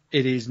spin-off.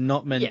 It is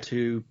not meant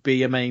to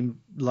be a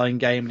mainline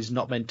game. It is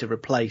not meant to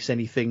replace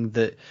anything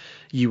that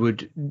you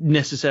would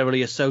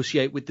necessarily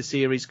associate with the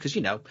series, because,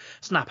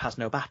 Snap has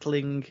no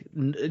battling,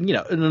 and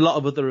a lot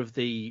of other of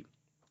the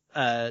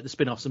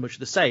spin-offs are much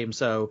the same,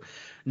 so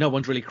no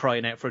one's really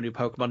crying out for a new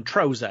Pokemon.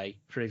 Troze,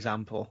 for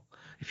example,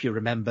 if you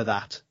remember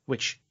that,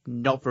 which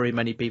not very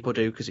many people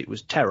do because it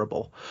was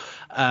terrible.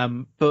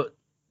 But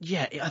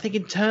yeah, I think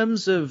in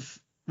terms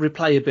of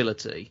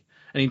replayability,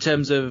 and in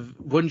terms of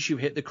once you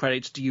hit the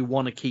credits, do you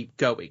want to keep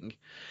going?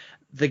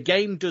 The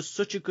game does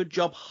such a good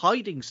job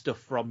hiding stuff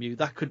from you.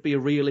 That could be a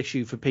real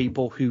issue for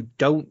people who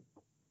don't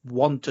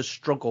want to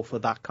struggle for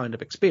that kind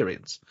of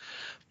experience.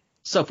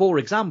 So, for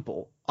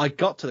example, I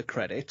got to the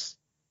credits,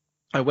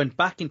 I went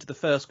back into the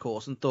first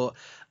course and thought,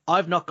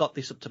 I've not got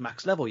this up to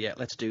max level yet,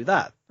 let's do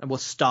that. And we'll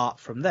start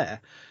from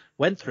there.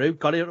 Went through,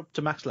 got it up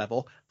to max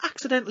level,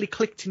 accidentally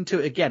clicked into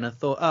it again and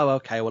thought, oh,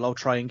 okay, well, I'll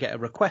try and get a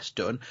request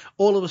done.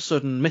 All of a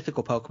sudden,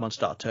 mythical Pokemon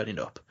start turning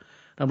up.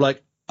 And I'm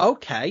like,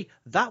 okay,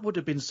 that would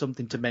have been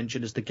something to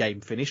mention as the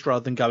game finished,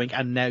 rather than going,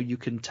 and now you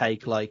can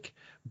take, like,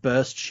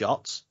 burst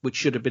shots, which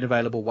should have been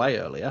available way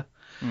earlier.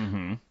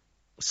 Mm-hmm.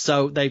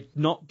 So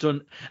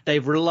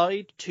they've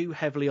relied too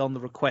heavily on the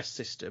request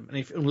system.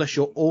 And unless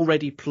you're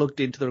already plugged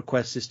into the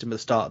request system at the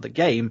start of the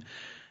game,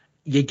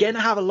 you're going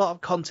to have a lot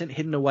of content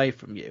hidden away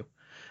from you.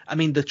 I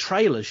mean, the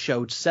trailers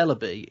showed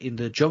Celebi in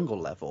the jungle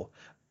level.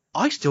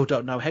 I still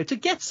don't know how to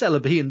get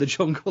Celebi in the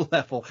jungle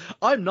level.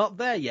 I'm not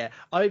there yet.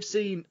 I've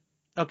seen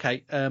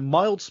Okay,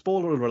 mild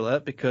spoiler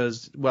alert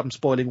because I'm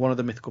spoiling one of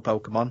the mythical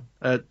Pokemon.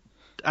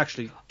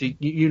 Actually,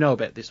 you know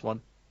about this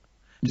one?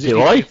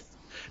 Do I?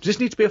 Does this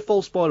need to be a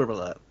full spoiler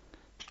alert?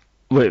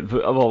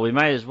 Well, we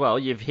may as well.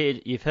 You've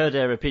heard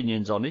their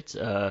opinions on it.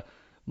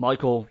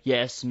 Michael,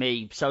 yes,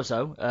 me, so.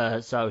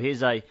 So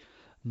here's a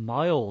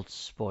mild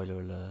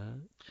spoiler alert.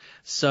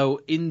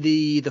 So in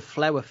the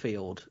flower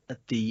field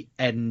at the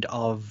end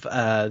of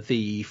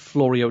the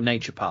Florio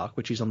Nature Park,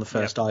 which is on the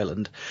first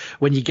island,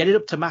 when you get it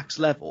up to max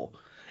level,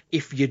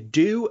 if you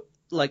do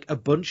like a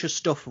bunch of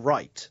stuff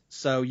right,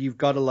 so you've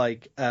got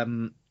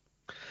to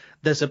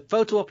there's a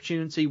photo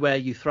opportunity where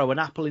you throw an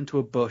apple into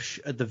a bush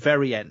at the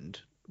very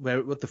end,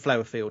 where what the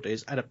flower field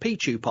is, and a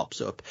Pichu pops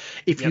up.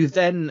 If you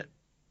then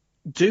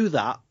do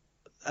that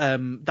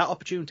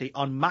opportunity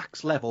on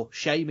max level,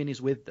 Shaman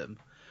is with them.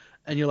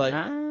 And you're like,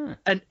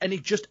 and you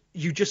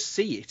just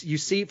see it. You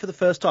see it for the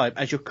first time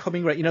as you're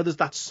coming right. You know, there's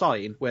that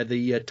sign where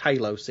the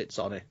Tailo sits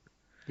on it.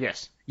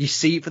 Yes. You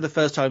see it for the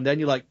first time, then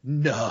you're like,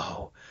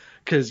 no,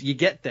 because you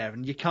get there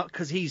and you can't,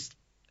 because he's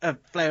a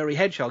flowery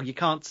hedgehog. You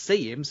can't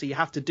see him, so you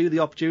have to do the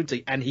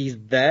opportunity, and he's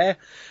there.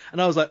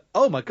 And I was like,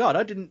 oh my god,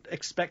 I didn't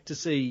expect to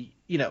see,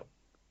 well,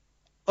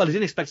 I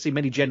didn't expect to see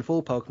many Gen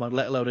 4 Pokemon,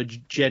 let alone a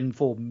Gen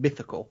 4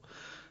 mythical.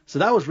 So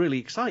that was really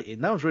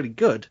exciting. That was really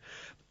good.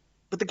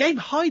 But the game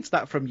hides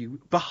that from you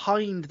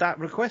behind that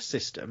request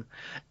system.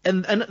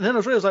 And then I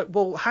was like,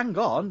 well, hang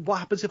on. What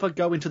happens if I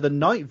go into the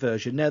night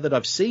version now that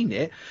I've seen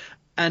it?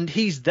 And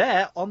he's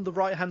there on the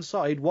right-hand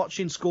side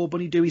watching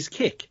Scorbunny do his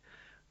kick.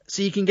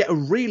 So you can get a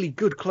really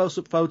good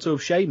close-up photo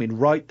of Shaman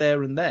right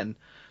there and then.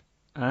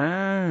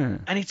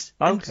 And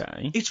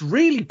it's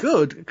really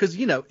good because,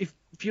 if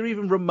you're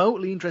even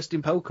remotely interested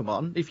in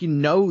Pokemon, if you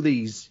know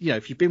these,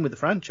 if you've been with the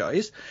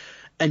franchise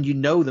and you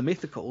know the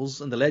mythicals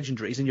and the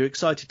legendaries and you're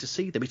excited to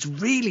see them, it's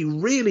really,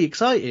 really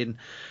exciting.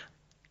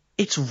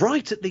 It's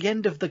right at the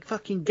end of the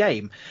fucking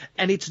game,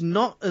 and it's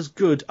not as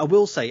good. I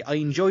will say I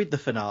enjoyed the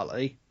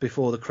finale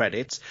before the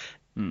credits.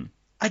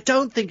 I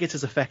don't think it's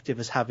as effective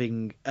as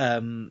having,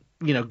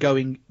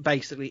 going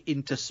basically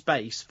into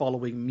space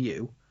following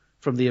Mew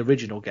from the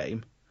original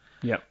game.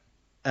 Yep.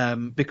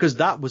 Because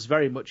that was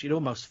very much, it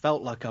almost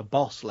felt like a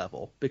boss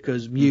level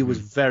because Mew was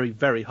very,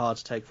 very hard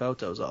to take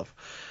photos of.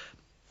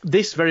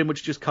 This very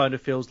much just kind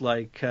of feels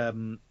like,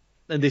 and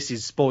this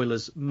is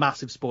spoilers,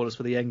 massive spoilers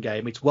for the end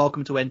game. It's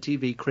Welcome to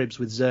NTV Cribs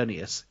with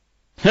Xerneas.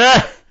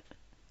 I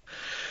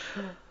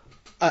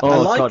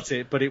liked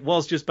it, but it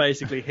was just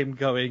basically him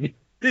going,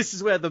 this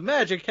is where the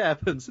magic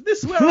happens.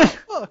 This is where I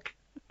fuck.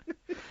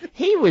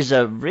 It was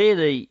a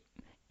really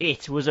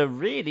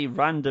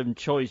random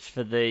choice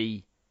for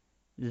the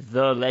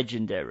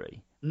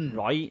legendary,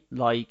 right?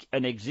 Like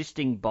an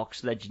existing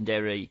box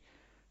legendary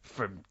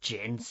from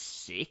Gen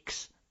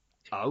 6.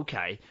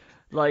 Okay,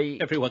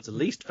 like everyone's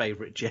least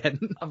favorite gen,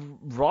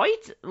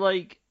 right?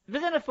 Like, but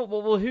then I thought,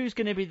 well, who's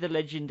going to be the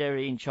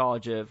legendary in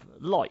charge of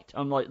Light?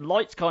 I'm like,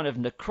 Light's kind of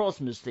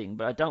Necrozma's thing,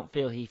 but I don't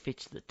feel he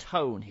fits the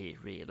tone here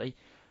really.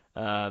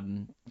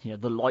 The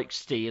Light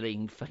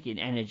stealing fucking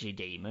energy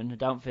demon. I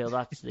don't feel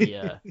that's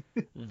the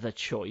the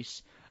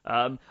choice.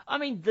 I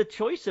mean, the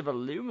choice of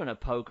Illumina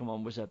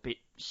Pokemon was a bit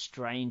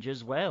strange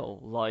as well.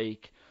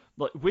 Like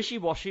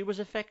Wishy-Washy was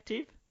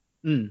effective.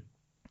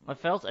 I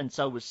felt, and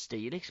so was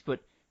Steelix, but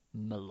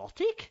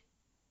Milotic?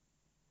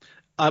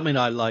 I mean,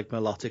 I like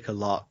Milotic a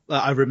lot.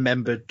 I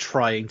remember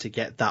trying to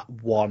get that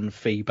one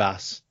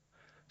Feebas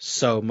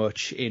so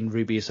much in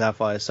Ruby and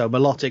Sapphire, so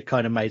Milotic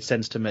kind of made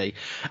sense to me.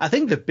 I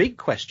think the big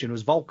question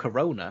was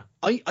Volcarona.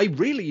 I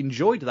really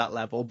enjoyed that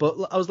level, but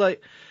I was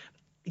like,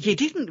 you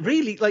didn't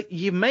really,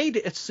 you made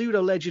it a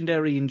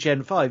pseudo-legendary in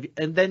Gen 5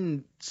 and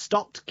then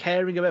stopped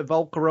caring about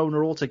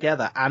Volcarona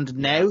altogether, and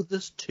now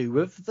there's two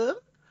of them?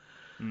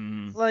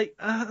 I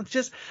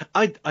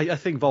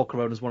think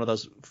Volcarona is one of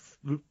those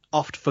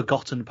oft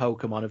forgotten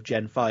Pokemon of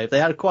Gen 5.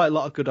 They had quite a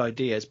lot of good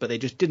ideas, but they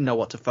just didn't know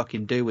what to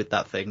fucking do with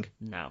that thing.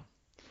 No.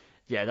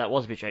 Yeah, that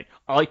was a bit strange.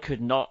 I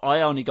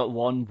only got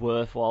one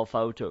worthwhile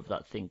photo of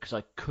that thing because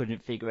I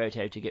couldn't figure out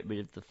how to get rid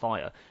of the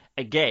fire.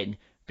 Again,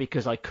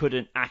 because I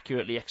couldn't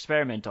accurately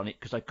experiment on it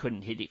because I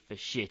couldn't hit it for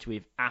shit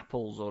with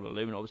apples or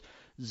Illuminorbs.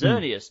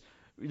 Xerneas,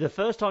 the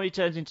first time he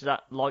turns into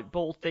that light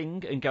ball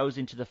thing and goes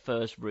into the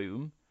first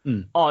room,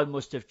 I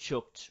must have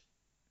chucked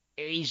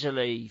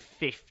easily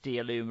 50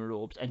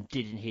 Illuminorbs and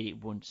didn't hit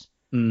it once.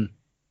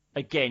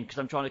 Again, because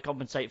I'm trying to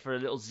compensate for a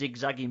little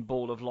zigzagging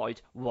ball of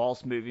light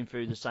whilst moving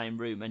through the same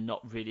room and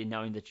not really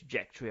knowing the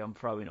trajectory I'm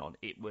throwing on.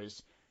 It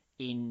was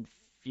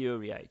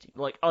infuriating.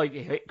 Like, I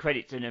hit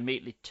credits and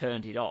immediately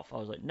turned it off. I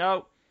was like,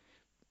 no,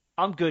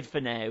 I'm good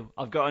for now.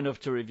 I've got enough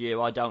to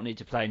review. I don't need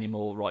to play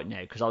anymore right now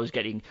because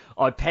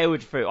I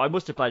powered through. I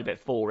must have played about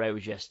 4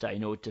 hours yesterday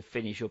in order to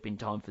finish up in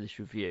time for this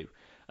review.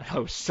 And I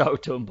was so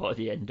done by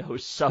the end. I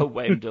was so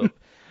wound up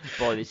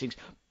by these things.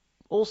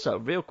 Also,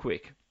 real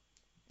quick,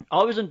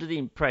 I was under the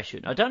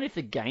impression, I don't know if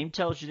the game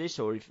tells you this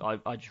or if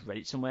I just read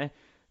it somewhere,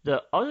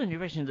 that I was under the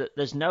impression that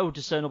there's no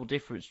discernible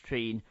difference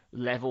between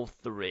level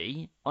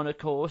 3 on a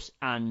course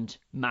and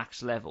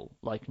max level.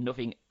 Like,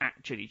 nothing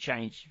actually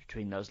changed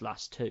between those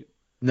last two.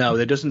 No,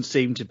 there doesn't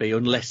seem to be,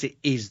 unless it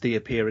is the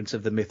appearance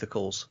of the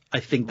mythicals.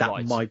 I think that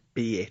Right. might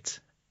be it.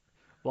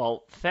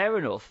 Well, fair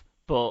enough,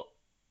 but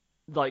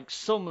like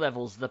some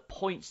levels, the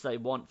points they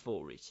want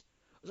for it.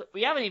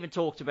 We haven't even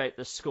talked about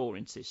the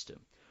scoring system,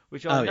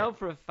 which I know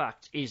for a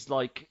fact is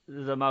like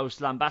the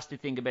most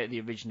lambasted thing about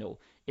the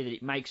original, in that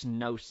it makes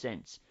no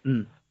sense.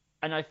 Mm.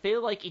 And I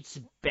feel like it's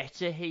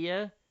better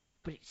here,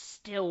 but it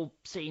still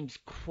seems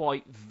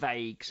quite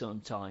vague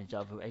sometimes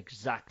over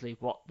exactly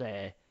what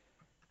they're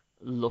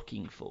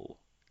looking for.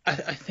 I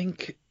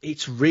think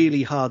it's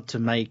really hard to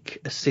make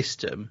a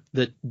system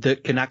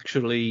that can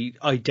actually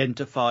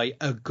identify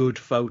a good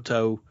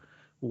photo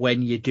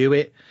when you do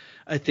it.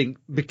 I think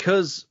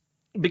because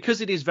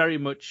it is very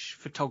much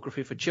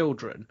photography for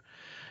children,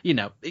 you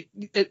know,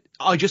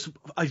 I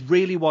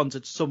really want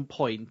at some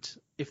point,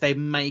 if they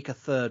make a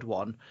third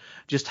one,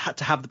 just had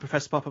to have the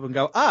professor pop up and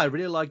go, I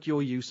really like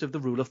your use of the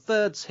rule of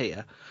thirds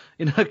here,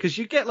 you know, because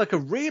you get like a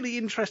really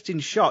interesting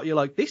shot. You're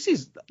like,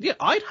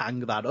 I'd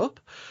hang that up.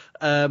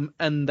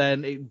 And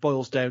then it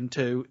boils down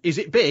to, is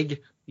it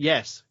big?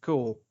 Yes,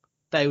 cool.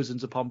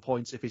 Thousands upon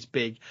points if it's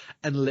big,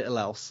 and little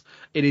else.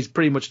 It is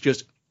pretty much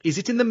just, is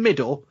it in the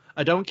middle?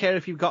 I don't care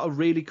if you've got a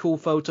really cool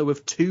photo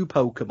of two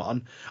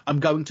Pokemon. I'm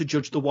going to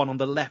judge the one on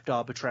the left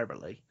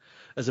arbitrarily,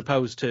 as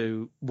opposed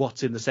to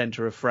what's in the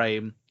center of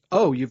frame.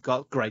 Oh, you've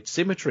got great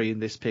symmetry in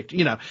this picture.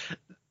 You know,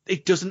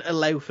 it doesn't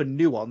allow for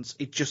nuance.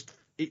 It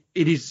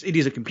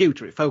is a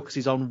computer. It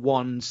focuses on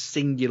one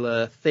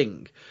singular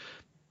thing.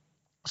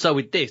 So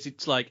with this,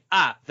 it's like,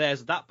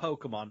 there's that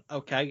Pokemon.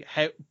 Okay,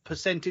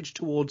 percentage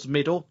towards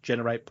middle,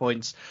 generate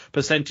points.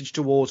 Percentage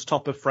towards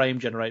top of frame,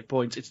 generate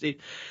points.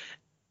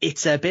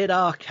 It's a bit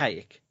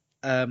archaic.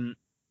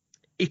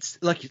 It's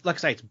like I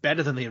say, it's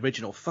better than the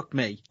original. Fuck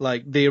me.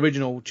 Like the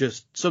original,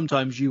 just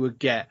sometimes you would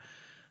get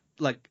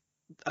like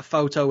a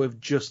photo of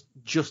just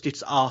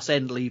its arse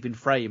end leaving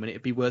frame, and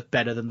it'd be worth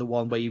better than the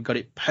one where you've got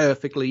it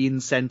perfectly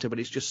in center, but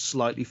it's just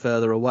slightly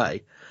further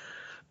away.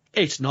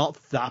 It's not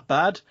that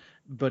bad,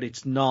 but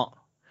it's not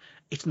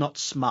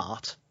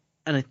smart.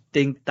 And I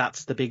think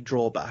that's the big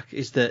drawback,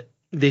 is that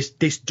this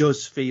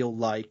does feel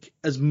like,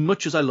 as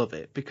much as I love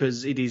it,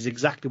 because it is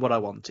exactly what I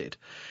wanted,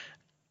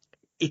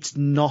 it's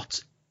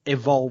not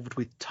evolved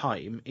with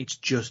time. It's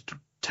just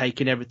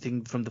taken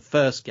everything from the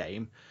first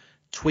game,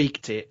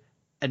 tweaked it,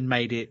 and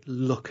made it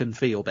look and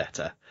feel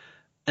better.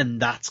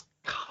 And that's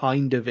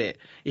kind of it.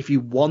 If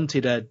you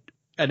wanted an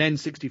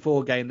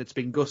N64 game that's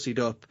been gussied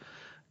up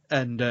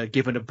and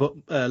given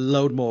a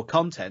load more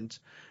content,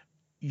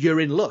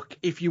 you're in luck.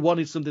 If you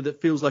wanted something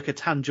that feels like a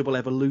tangible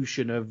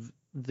evolution of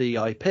the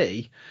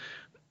IP,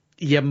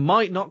 you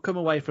might not come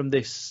away from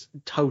this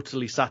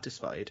totally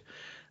satisfied.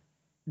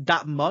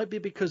 That might be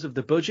because of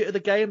the budget of the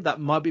game. That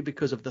might be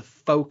because of the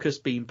focus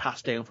being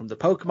passed down from the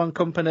Pokemon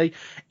Company.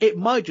 It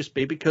might just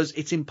be because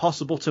it's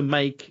impossible to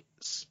make,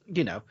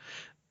 you know,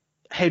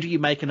 how do you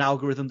make an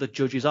algorithm that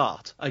judges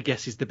art, I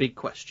guess, is the big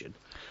question.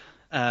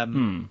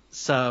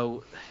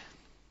 So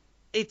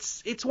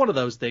it's one of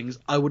those things.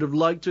 I would have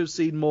liked to have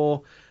seen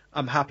more.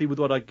 I'm happy with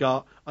what I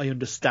got. I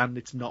understand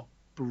it's not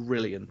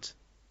brilliant.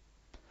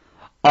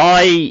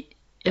 I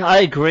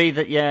agree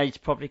that, yeah, it's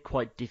probably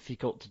quite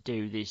difficult to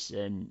do this,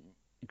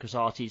 because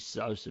art is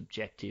so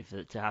subjective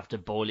that to have to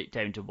boil it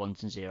down to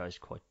ones and zeros is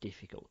quite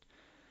difficult.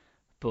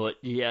 But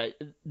yeah,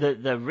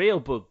 the real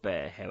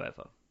bugbear,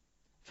 however,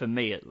 for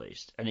me at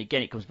least, and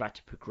again it comes back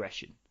to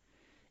progression,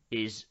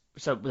 is,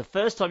 so the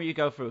first time you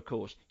go through a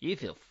course, you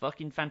feel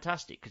fucking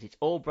fantastic because it's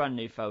all brand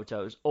new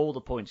photos, all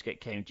the points get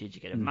counted,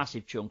 you get a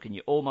massive chunk, and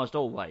you almost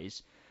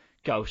always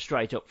go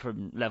straight up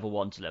from level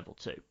 1 to level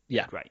 2.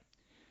 Yeah. Great.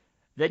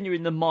 Then you're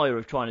in the mire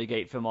of trying to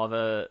get from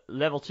either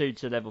level 2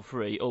 to level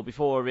 3, or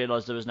before I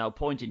realised there was no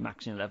point in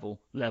maxing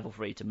level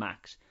 3 to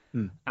max.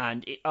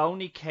 And it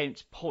only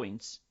counts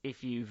points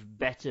if you've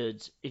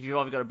either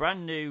got a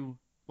brand new,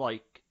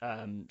 like,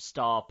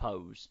 star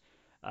pose,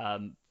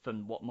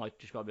 from what Mike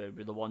described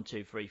with the 1,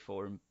 2, 3,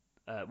 4, and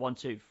 1,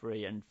 2,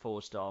 3 and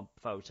 4 star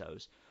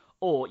photos,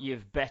 or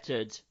you've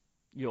bettered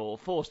your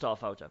 4-star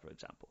photo, for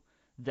example.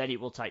 Then it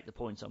will take the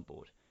points on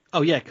board.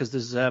 Oh yeah, because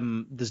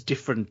there's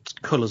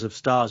different colours of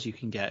stars you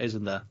can get,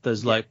 isn't there?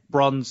 There's like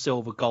bronze,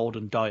 silver, gold,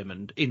 and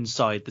diamond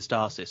inside the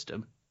star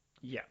system.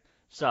 Yeah.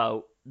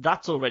 So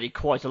that's already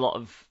quite a lot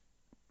of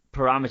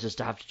parameters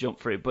to have to jump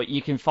through. But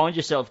you can find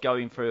yourself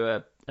going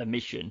through a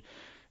mission,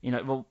 you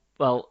know.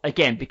 Well,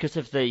 again, because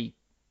of the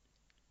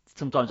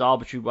sometimes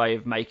arbitrary way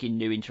of making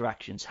new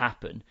interactions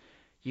happen,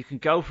 you can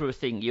go through a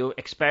thing. You're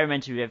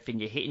experimenting with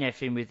everything. You're hitting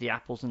everything with the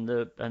apples and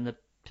the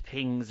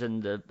pings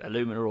and the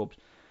Illumina orbs.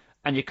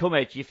 And you come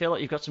out, you feel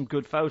like you've got some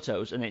good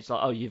photos, and it's like,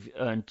 oh, you've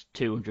earned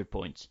 200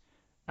 points,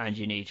 and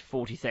you need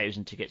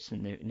 40,000 to get to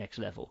the next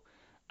level.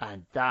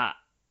 And that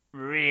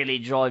really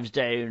drives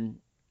down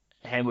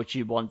how much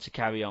you want to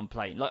carry on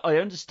playing. Like, I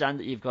understand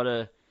that you've got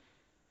to...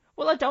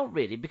 Well, I don't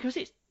really, because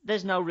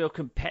there's no real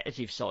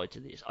competitive side to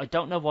this. I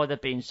don't know why they're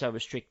being so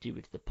restricted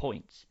with the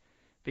points.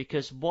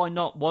 Because why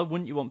not? Why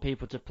wouldn't you want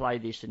people to play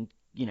this and,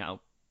 you know,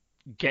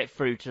 get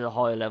through to the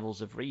higher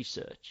levels of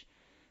research?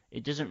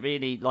 It doesn't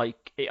really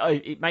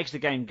it makes the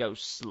game go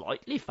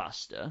slightly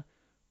faster,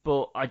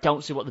 but I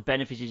don't see what the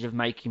benefit is of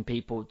making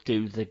people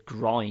do the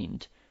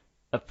grind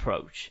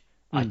approach.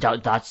 I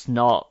don't. That's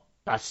not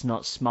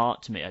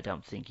smart to me. I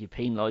don't think you're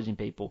penalising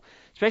people,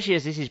 especially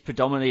as this is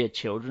predominantly a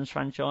children's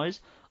franchise.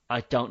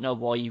 I don't know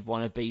why you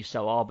want to be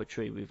so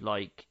arbitrary with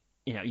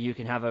you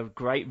can have a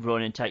great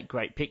run and take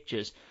great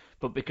pictures,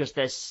 but because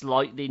they're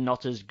slightly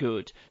not as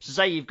good. So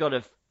say you've got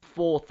a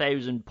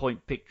 4,000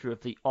 point picture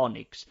of the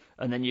Onyx,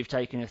 and then you've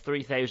taken a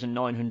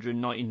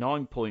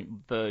 3,999 point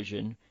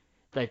version.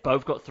 They've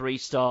both got 3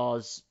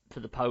 stars for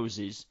the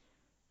poses.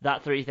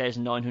 That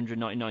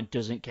 3,999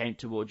 doesn't count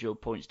towards your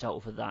points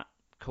total for that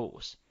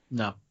course.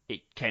 No.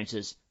 It counts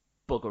as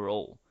bugger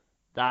all.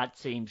 That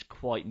seems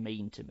quite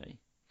mean to me.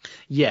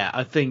 Yeah,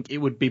 I think it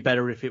would be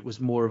better if it was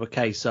more of a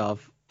case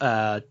of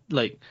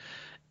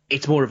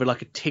it's more of a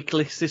tick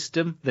list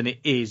system than it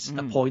is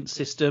a point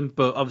system.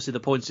 But obviously the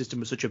point system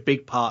was such a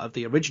big part of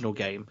the original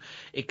game,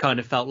 it kind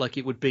of felt like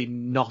it would be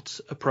not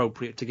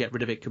appropriate to get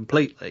rid of it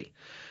completely.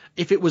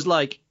 If it was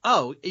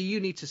you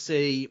need to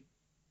see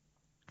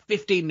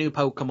 15 new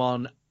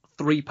Pokemon,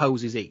 3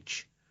 poses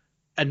each,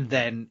 and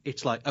then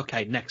it's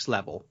okay, next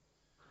level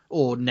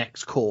or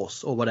next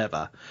course or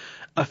whatever,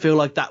 I feel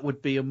like that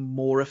would be a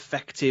more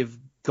effective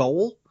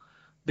goal,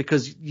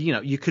 because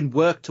you can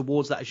work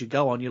towards that as you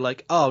go on. You're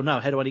like, oh no,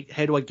 how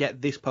do I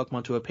get this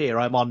Pokemon to appear?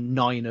 I'm on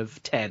 9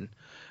 of 10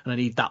 and I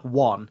need that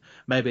one.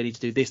 Maybe I need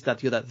to do this, that,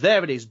 the other.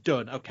 There it is,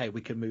 done. Okay,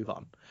 we can move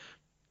on.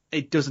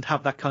 It doesn't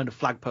have that kind of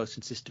flag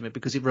posting system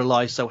because it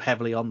relies so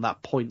heavily on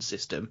that point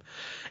system.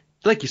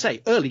 Like you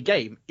say, early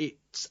game,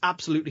 it's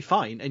absolutely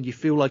fine, and you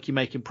feel like you're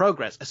making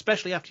progress,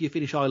 especially after you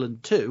finish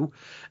Island 2,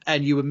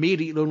 and you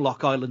immediately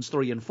unlock Islands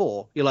 3 and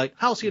 4. You're like,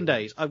 Halcyon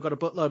Days, I've got a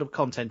buttload of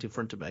content in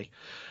front of me.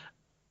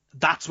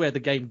 That's where the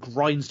game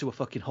grinds to a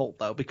fucking halt,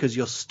 though, because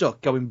you're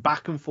stuck going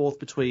back and forth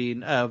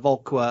between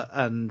Volqua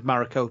and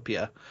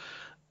Maracopia.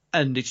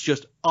 And it's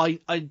just, I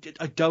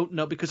don't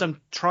know, because I'm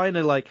trying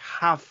to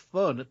have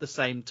fun at the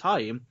same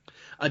time.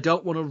 I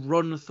don't want to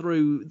run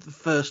through the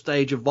first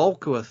stage of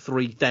Volqua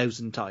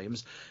 3,000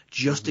 times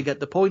just to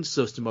get the point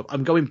system up.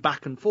 I'm going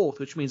back and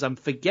forth, which means I'm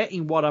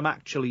forgetting what I'm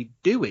actually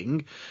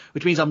doing,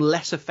 which means I'm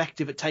less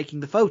effective at taking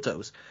the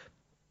photos.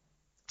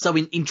 So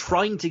in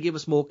trying to give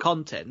us more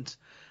content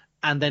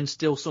and then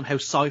still somehow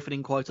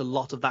siphoning quite a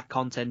lot of that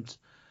content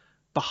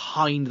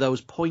behind those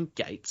point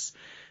gates,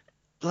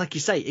 like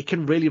you say, it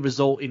can really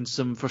result in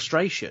some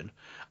frustration.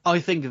 I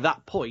think at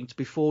that point,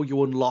 before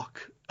you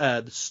unlock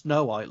the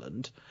Snow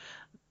Island,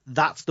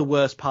 that's the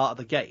worst part of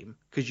the game,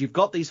 because you've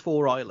got these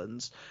 4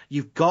 islands,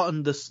 you've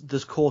gotten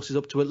this courses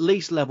up to at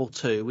least level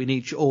 2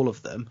 in all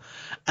of them,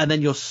 and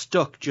then you're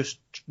stuck just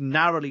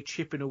narrowly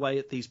chipping away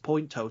at these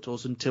point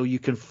totals until you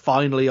can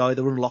finally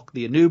either unlock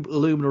the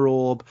Illumina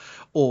Orb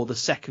or the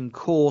second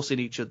course in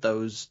each of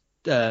those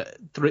third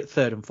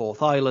and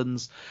fourth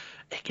islands.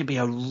 It can be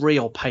a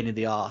real pain in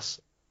the arse.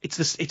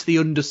 It's the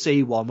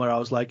undersea one where I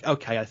was like,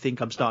 okay, I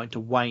think I'm starting to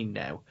wane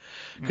now,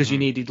 because you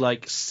needed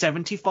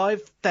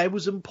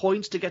 75,000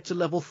 points to get to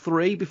level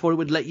 3 before it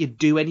would let you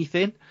do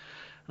anything.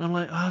 And I'm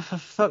like, oh, for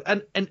fuck.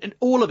 And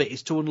all of it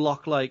is to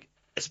unlock,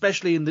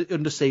 especially in the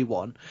undersea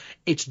one,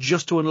 it's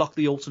just to unlock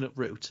the alternate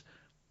route.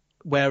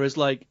 Whereas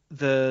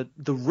the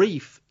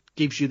reef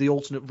gives you the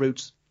alternate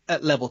routes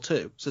at level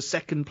 2. So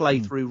second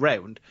playthrough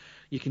round,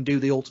 you can do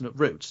the alternate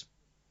routes.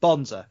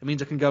 Bonza. It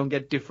means I can go and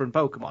get different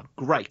Pokemon.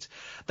 Great.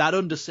 That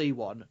undersea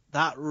one,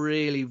 that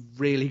really,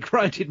 really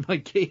grinded my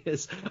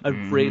gears. I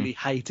really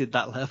hated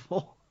that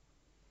level.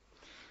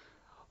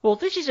 Well,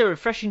 this is a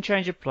refreshing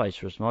change of pace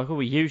for us, Michael.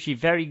 We're usually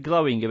very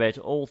glowing about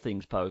all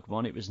things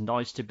Pokemon. It was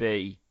nice to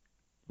be,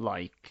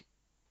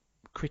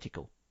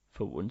 critical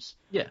for once.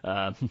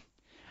 Yeah.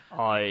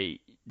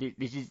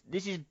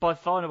 This is by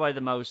far and away the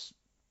most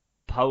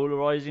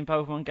polarizing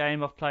Pokemon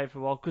game I've played for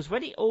a while, because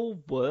when it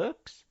all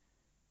works,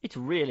 it's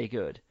really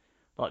good.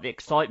 The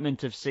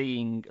excitement of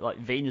seeing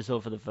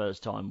Venusaur for the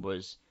first time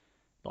was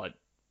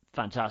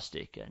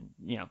fantastic, and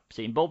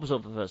seeing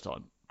Bulbasaur for the first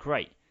time,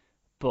 great.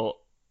 But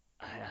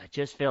I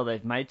just feel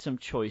they've made some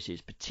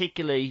choices,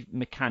 particularly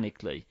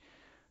mechanically,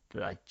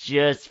 that I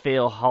just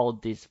feel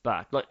hold this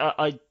back.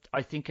 I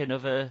think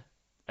a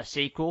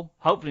sequel,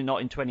 hopefully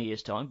not in 20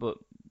 years' time, but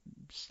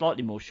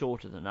slightly more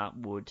shorter than that,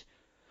 would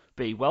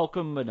be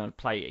welcome, and I'd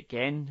play it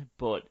again.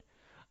 But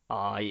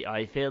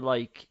I feel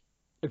like,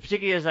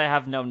 particularly as I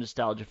have no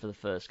nostalgia for the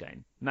first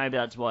game, maybe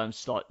that's why I'm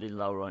slightly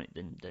lower on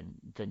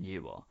it than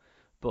you are.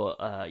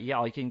 But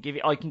I can give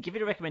it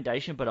a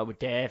recommendation, but I would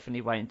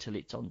definitely wait until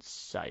it's on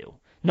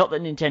sale. Not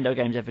that Nintendo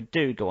games ever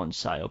do go on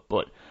sale,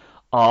 but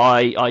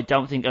I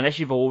don't think, unless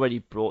you've already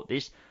brought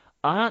this,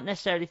 I don't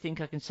necessarily think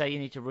I can say you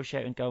need to rush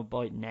out and go and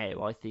buy it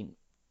now. I think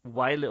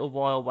wait a little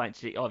while, wait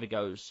until it either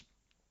goes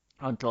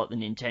onto the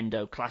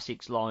Nintendo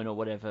Classics line or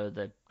whatever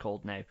they're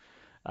called now.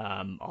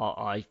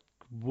 I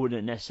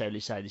wouldn't necessarily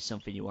say this is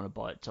something you want to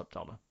buy at top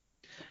dollar.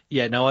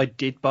 Yeah, no, I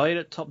did buy it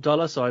at top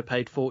dollar, so I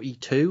paid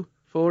 $42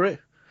 for it.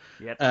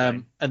 Yep.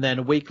 And then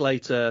a week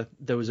later,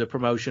 there was a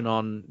promotion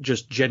on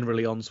just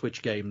generally on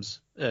Switch games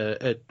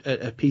at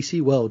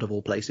PC World of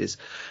all places.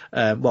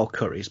 Well,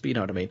 Curry's, but you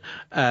know what I mean.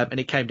 And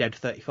it came down to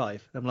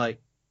 35. I'm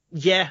like,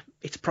 yeah,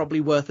 it's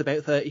probably worth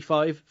about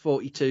 35.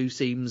 42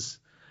 seems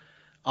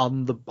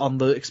on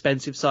the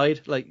expensive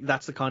side. Like,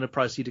 that's the kind of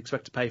price you'd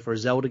expect to pay for a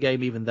Zelda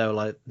game, even though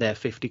like they're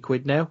 50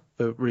 quid now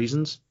for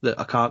reasons that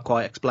I can't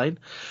quite explain.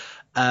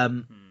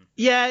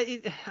 Yeah,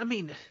 I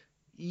mean,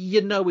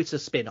 you know it's a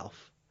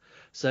spin-off.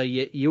 So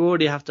you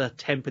already have to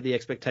temper the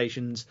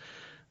expectations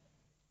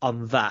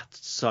on that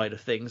side of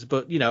things.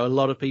 But, you know, a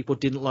lot of people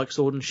didn't like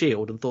Sword and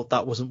Shield and thought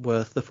that wasn't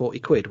worth the 40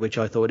 quid, which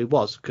I thought it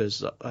was,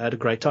 because I had a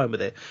great time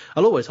with it.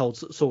 I'll always hold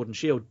Sword and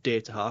Shield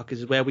dear to heart,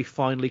 because it's where we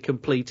finally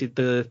completed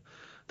the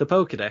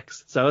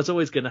Pokédex. So it's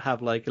always going to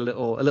have like a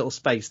little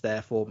space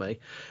there for me.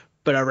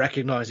 But I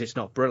recognise it's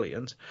not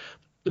brilliant.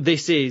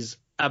 This is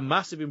a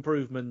massive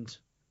improvement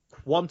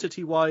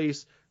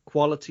quantity-wise,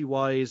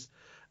 quality-wise,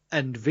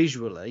 and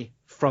visually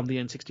from the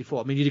N64.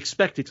 I mean, you'd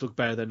expect it to look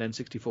better than an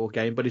N64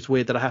 game, but it's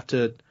weird that I have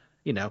to,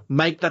 you know,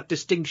 make that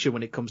distinction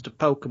when it comes to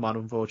Pokemon,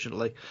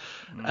 unfortunately.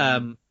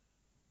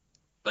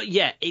 But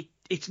yeah,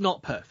 it's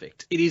not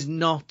perfect. It is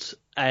not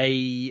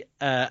a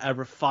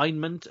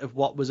refinement of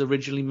what was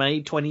originally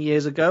made 20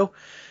 years ago.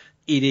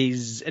 It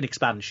is an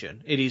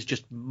expansion. It is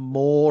just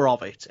more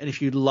of it. And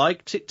if you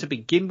liked it to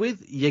begin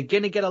with, you're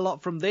going to get a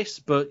lot from this,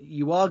 but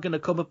you are going to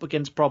come up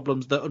against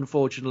problems that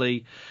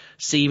unfortunately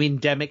seem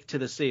endemic to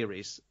the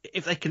series.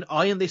 If they can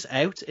iron this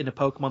out in a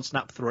Pokemon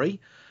Snap 3,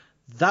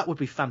 that would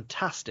be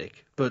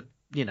fantastic. But,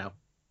 you know,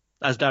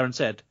 as Darren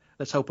said,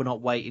 let's hope we're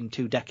not waiting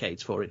 2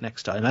 decades for it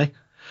next time, eh?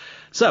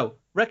 So,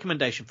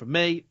 recommendation from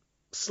me,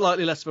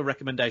 slightly less of a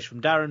recommendation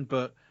from Darren,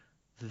 but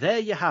there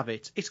you have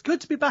it. It's good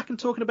to be back and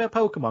talking about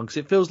Pokemon, because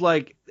it feels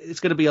like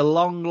it's going to be a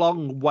long,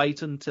 long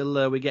wait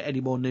until we get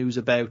any more news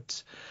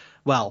about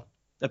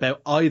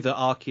either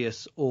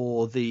Arceus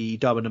or the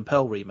Diamond and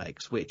Pearl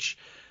remakes, which,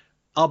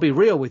 I'll be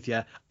real with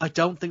you, I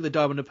don't think the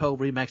Diamond and Pearl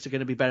remakes are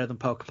going to be better than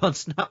Pokemon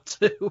Snap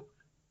 2.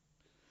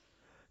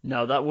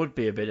 No, that would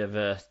be a bit of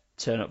a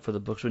turn up for the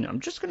books, wouldn't it? I'm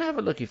just going to have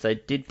a look if they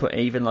did put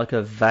even like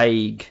a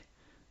vague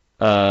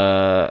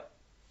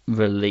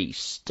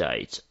release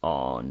date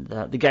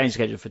on the game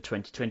schedule for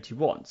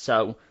 2021.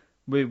 So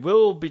we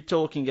will be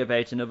talking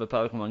about another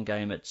Pokemon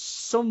game at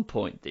some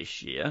point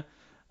this year,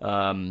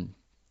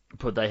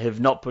 but they have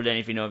not put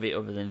anything of it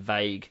other than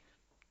vague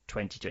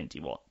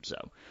 2021.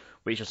 So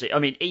we shall see. I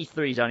mean,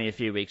 E3 is only a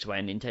few weeks away,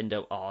 and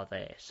Nintendo are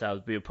there,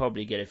 so we'll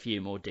probably get a few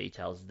more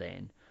details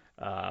then.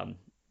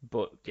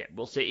 But yeah,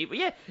 we'll see.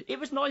 It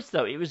was nice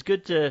though. It was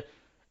good to.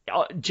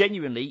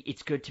 Genuinely,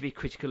 it's good to be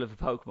critical of a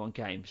Pokemon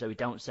game, so we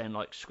don't sound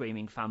like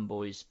screaming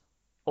fanboys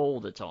all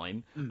the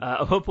time.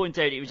 I will point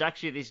out it was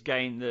actually this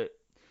game that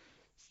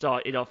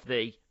started off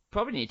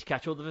probably need to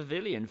catch all the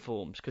Pavilion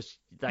forms, because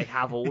they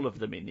have all of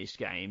them in this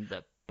game,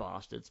 the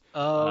bastards.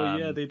 Oh,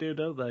 yeah, they do,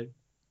 don't they?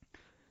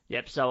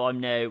 Yep, so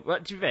I'm now... Well,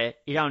 to be fair,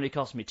 it only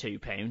cost me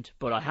 £2,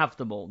 but I have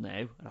them all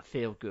now, and I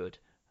feel good.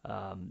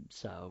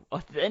 So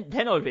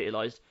then I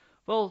realised...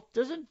 Well,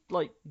 doesn't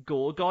like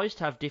Gourgeist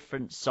have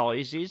different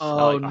sizes?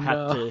 Oh,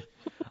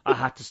 I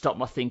had to stop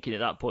my thinking at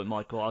that point,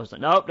 Michael. I was like,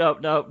 no,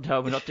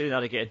 we're not doing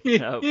that again.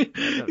 No.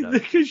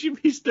 Because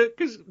you'd be stuck.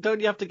 Because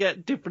don't you have to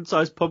get different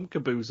sized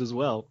Pumpkaboos as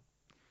well?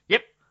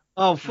 Yep.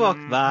 Oh, fuck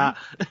that.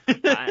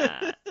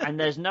 And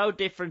there's no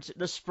difference.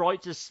 The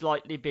sprites are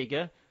slightly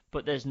bigger,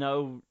 but there's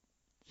no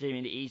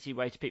seemingly easy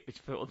way to pick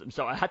between them.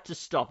 So I had to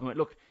stop and went,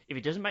 look, if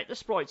it doesn't make the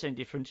sprites any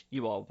different,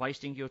 you are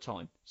wasting your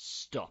time.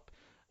 Stop.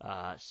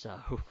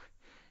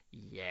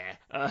 Yeah,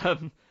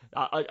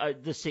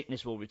 the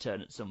sickness will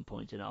return at some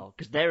point, and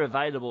because they're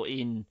available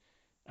in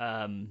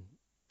words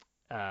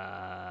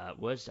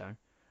down.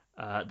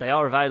 They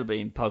are available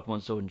in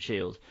Pokemon Sword and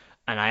Shield,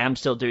 and I am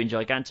still doing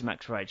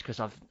Gigantamax Rage because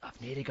I've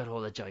nearly got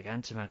all the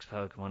Gigantamax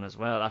Pokemon as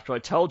well. After I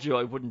told you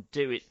I wouldn't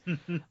do it,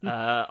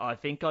 I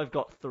think I've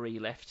got 3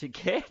 left to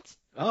get.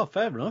 Oh,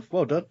 fair enough.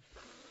 Well done.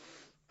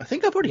 I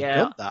think I've already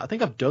done that. I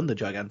think I've done the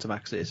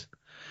Gigantamaxes.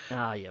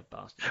 Ah, you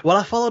bastard. Well,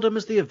 I followed them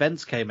as the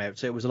events came out,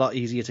 so it was a lot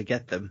easier to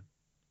get them.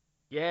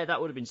 Yeah, that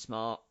would have been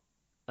smart.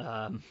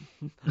 I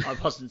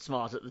wasn't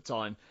smart at the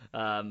time.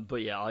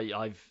 But yeah,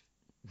 I've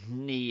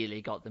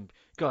nearly got them.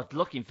 God,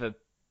 looking for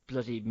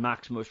bloody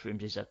Max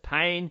Mushrooms is a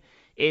pain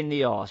in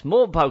the arse.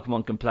 More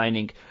Pokemon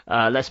complaining.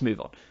 Let's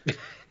move on.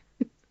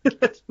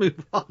 Let's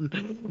move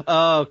on.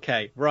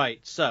 Okay,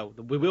 right. So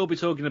we will be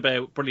talking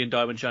about Brilliant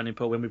Diamond Shining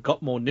Pearl when we've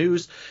got more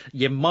news.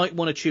 You might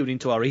want to tune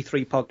into our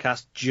E3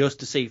 podcast just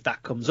to see if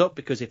that comes up,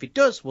 because if it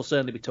does, we'll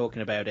certainly be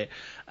talking about it.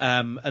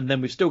 And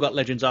then we've still got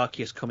Legends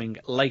Arceus coming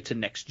later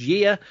next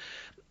year.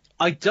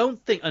 I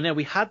know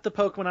we had the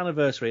Pokemon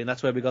anniversary, and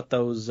that's where we got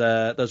those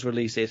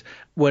releases.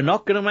 We're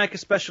not going to make a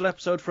special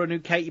episode for a new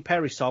Katy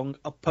Perry song.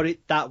 I'll put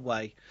it that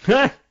way.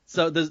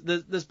 So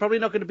there's probably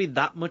not going to be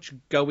that much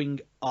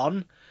going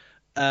on.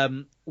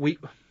 We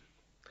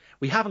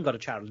haven't got a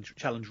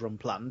challenge run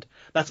planned.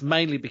 That's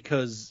mainly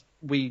because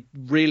we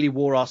really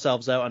wore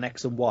ourselves out on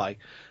X and Y.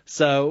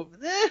 So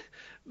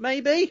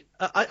maybe.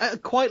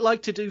 I'd quite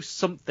like to do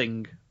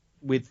something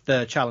with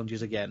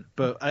challenges again,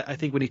 but I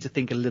think we need to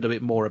think a little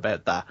bit more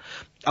about that.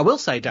 I will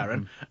say,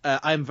 Darren,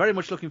 I'm very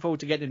much looking forward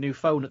to getting a new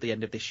phone at the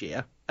end of this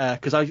year,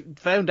 because I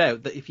found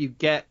out that if you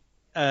get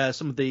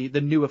some of the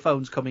newer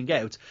phones coming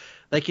out,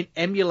 they can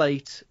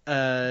emulate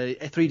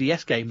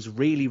 3DS games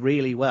really,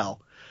 really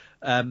well.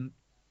 And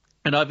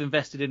I've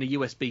invested in a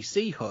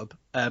USB-C hub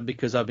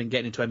because I've been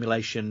getting into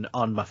emulation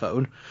on my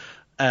phone.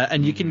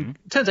 And you can,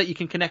 turns out you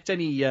can connect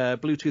any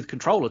Bluetooth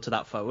controller to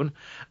that phone.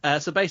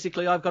 So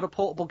basically, I've got a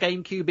portable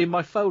GameCube in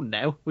my phone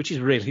now, which is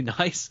really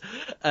nice.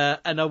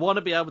 And I want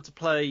to be able to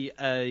play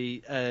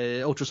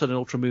Ultra Sun and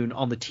Ultra Moon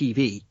on the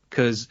TV,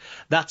 because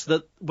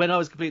when I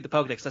was completing the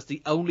Pokédex, that's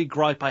the only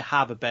gripe I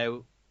have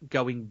about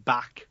going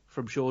back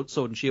from Sword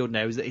and Shield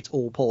now, is that it's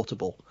all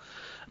portable.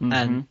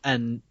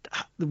 And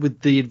with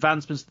the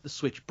advancements that the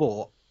Switch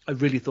brought, I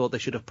really thought they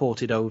should have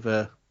ported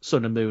over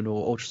Sun and Moon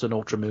or Ultra Sun,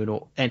 Ultra Moon,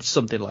 or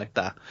something like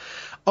that.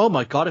 Oh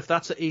my God, if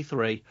that's at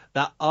E3,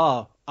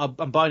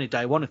 I'm buying it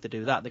day one if they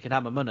do that. They can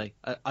have my money.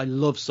 I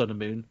love Sun and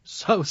Moon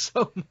so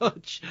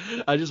much.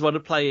 I just want to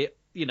play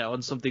it,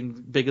 on something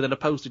bigger than a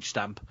postage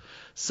stamp.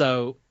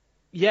 So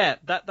yeah,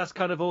 that's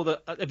kind of all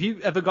that. Have you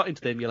ever got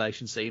into the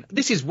emulation scene?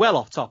 This is well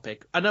off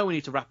topic. I know we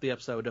need to wrap the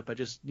episode up. I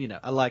just,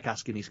 I like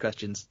asking these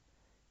questions.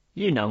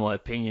 You know my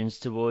opinions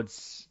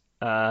towards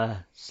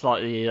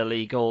slightly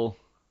illegal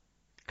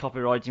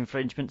copyright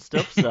infringement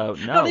stuff, so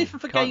no. Not even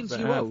for games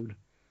you own?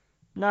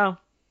 No.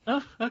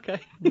 Oh, okay.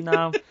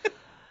 No.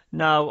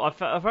 I've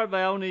heard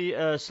my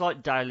only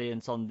slight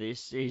dalliance on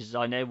this is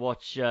I now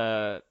watch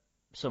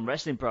some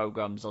wrestling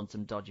programs on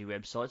some dodgy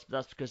websites, but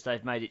that's because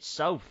they've made it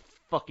so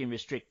fucking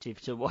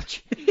restrictive to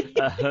watch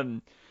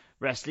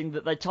wrestling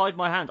that they tied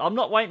my hand. I'm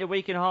not waiting a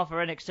week and a half for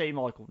NXT,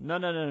 Michael.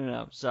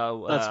 No.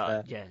 So that's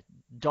fair. Yeah,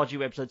 dodgy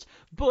websites.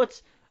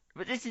 But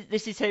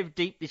this is how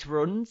deep this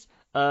runs.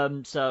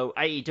 So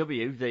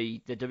AEW,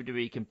 the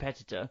WWE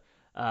competitor,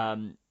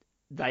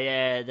 they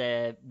air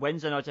their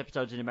Wednesday night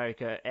episodes in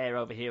America, air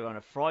over here on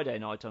a Friday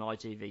night on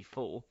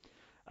ITV4.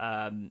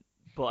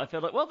 But I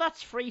feel like, well,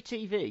 that's free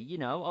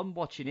TV. I'm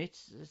watching it,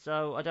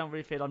 so I don't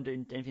really feel I'm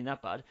doing anything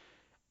that bad.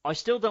 I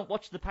still don't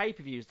watch the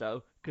pay-per-views,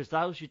 though, because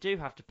those you do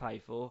have to pay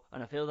for,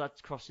 and I feel that's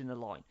crossing the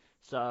line.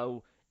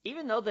 So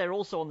even though they're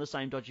also on the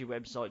same dodgy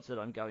websites that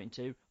I'm going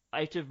to,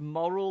 out of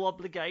moral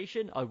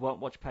obligation, I won't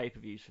watch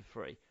pay-per-views for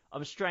free.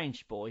 I'm a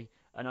strange boy,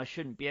 and I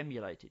shouldn't be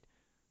emulated.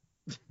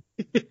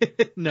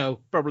 No,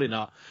 probably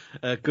not.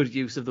 Good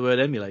use of the word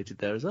emulated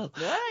there as well.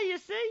 Yeah, you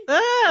see?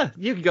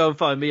 You can go and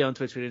find me on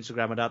Twitter and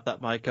Instagram at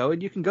 @thatmyco,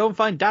 and you can go and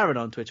find Darren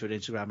on Twitter and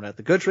Instagram at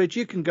 @theGudridge.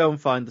 You can go and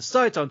find the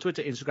site on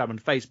Twitter, Instagram,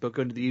 and Facebook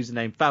under the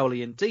username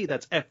FoulENT.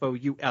 That's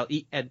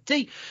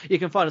FOULENT. You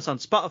can find us on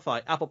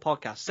Spotify, Apple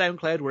Podcasts,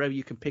 SoundCloud, wherever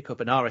you can pick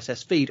up an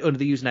RSS feed under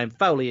the username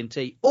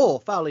FoulENT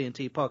or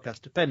FoulENT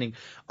Podcast, depending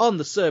on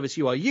the service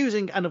you are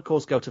using. And of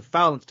course, go to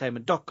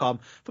foulentertainment.com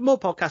for more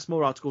podcasts,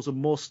 more articles, and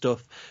more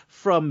stuff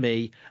from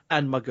me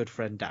and my good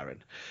friend Darren.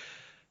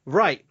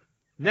 Right.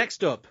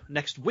 Next up,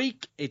 next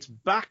week, it's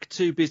back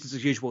to business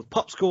as usual with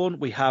Popscorn.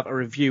 We have a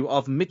review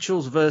of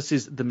Mitchell's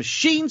versus the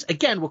Machines.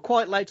 Again, we're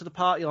quite late to the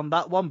party on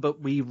that one,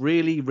 but we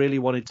really, really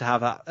wanted to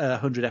have a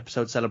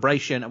 100-episode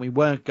celebration, and we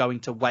weren't going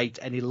to wait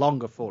any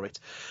longer for it.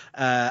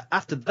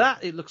 After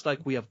that, it looks like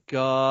we have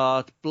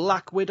got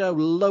Black Widow,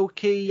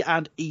 Loki,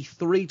 and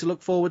E3 to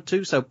look forward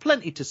to. So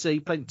plenty to see,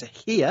 plenty to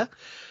hear,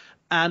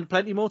 and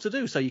plenty more to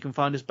do. So you can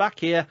find us back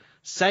here,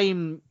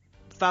 same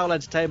Foul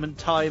Entertainment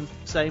time,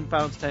 same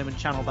Foul Entertainment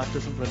channel. That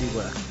doesn't really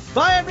work.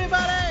 Bye,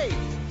 everybody!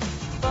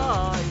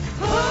 Bye!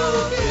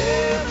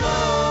 Pokemon!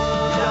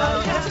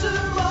 Gotta catch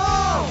 'em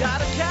all!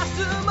 Gotta catch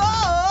 'em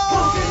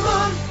all!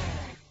 Pokemon!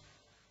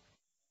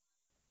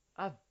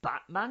 A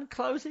Batman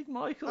closing,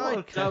 Michael?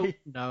 I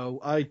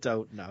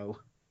don't know.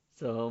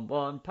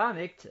 Someone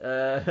panicked.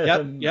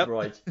 Yep.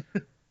 Right.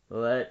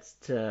 Let's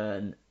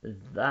turn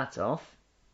that off.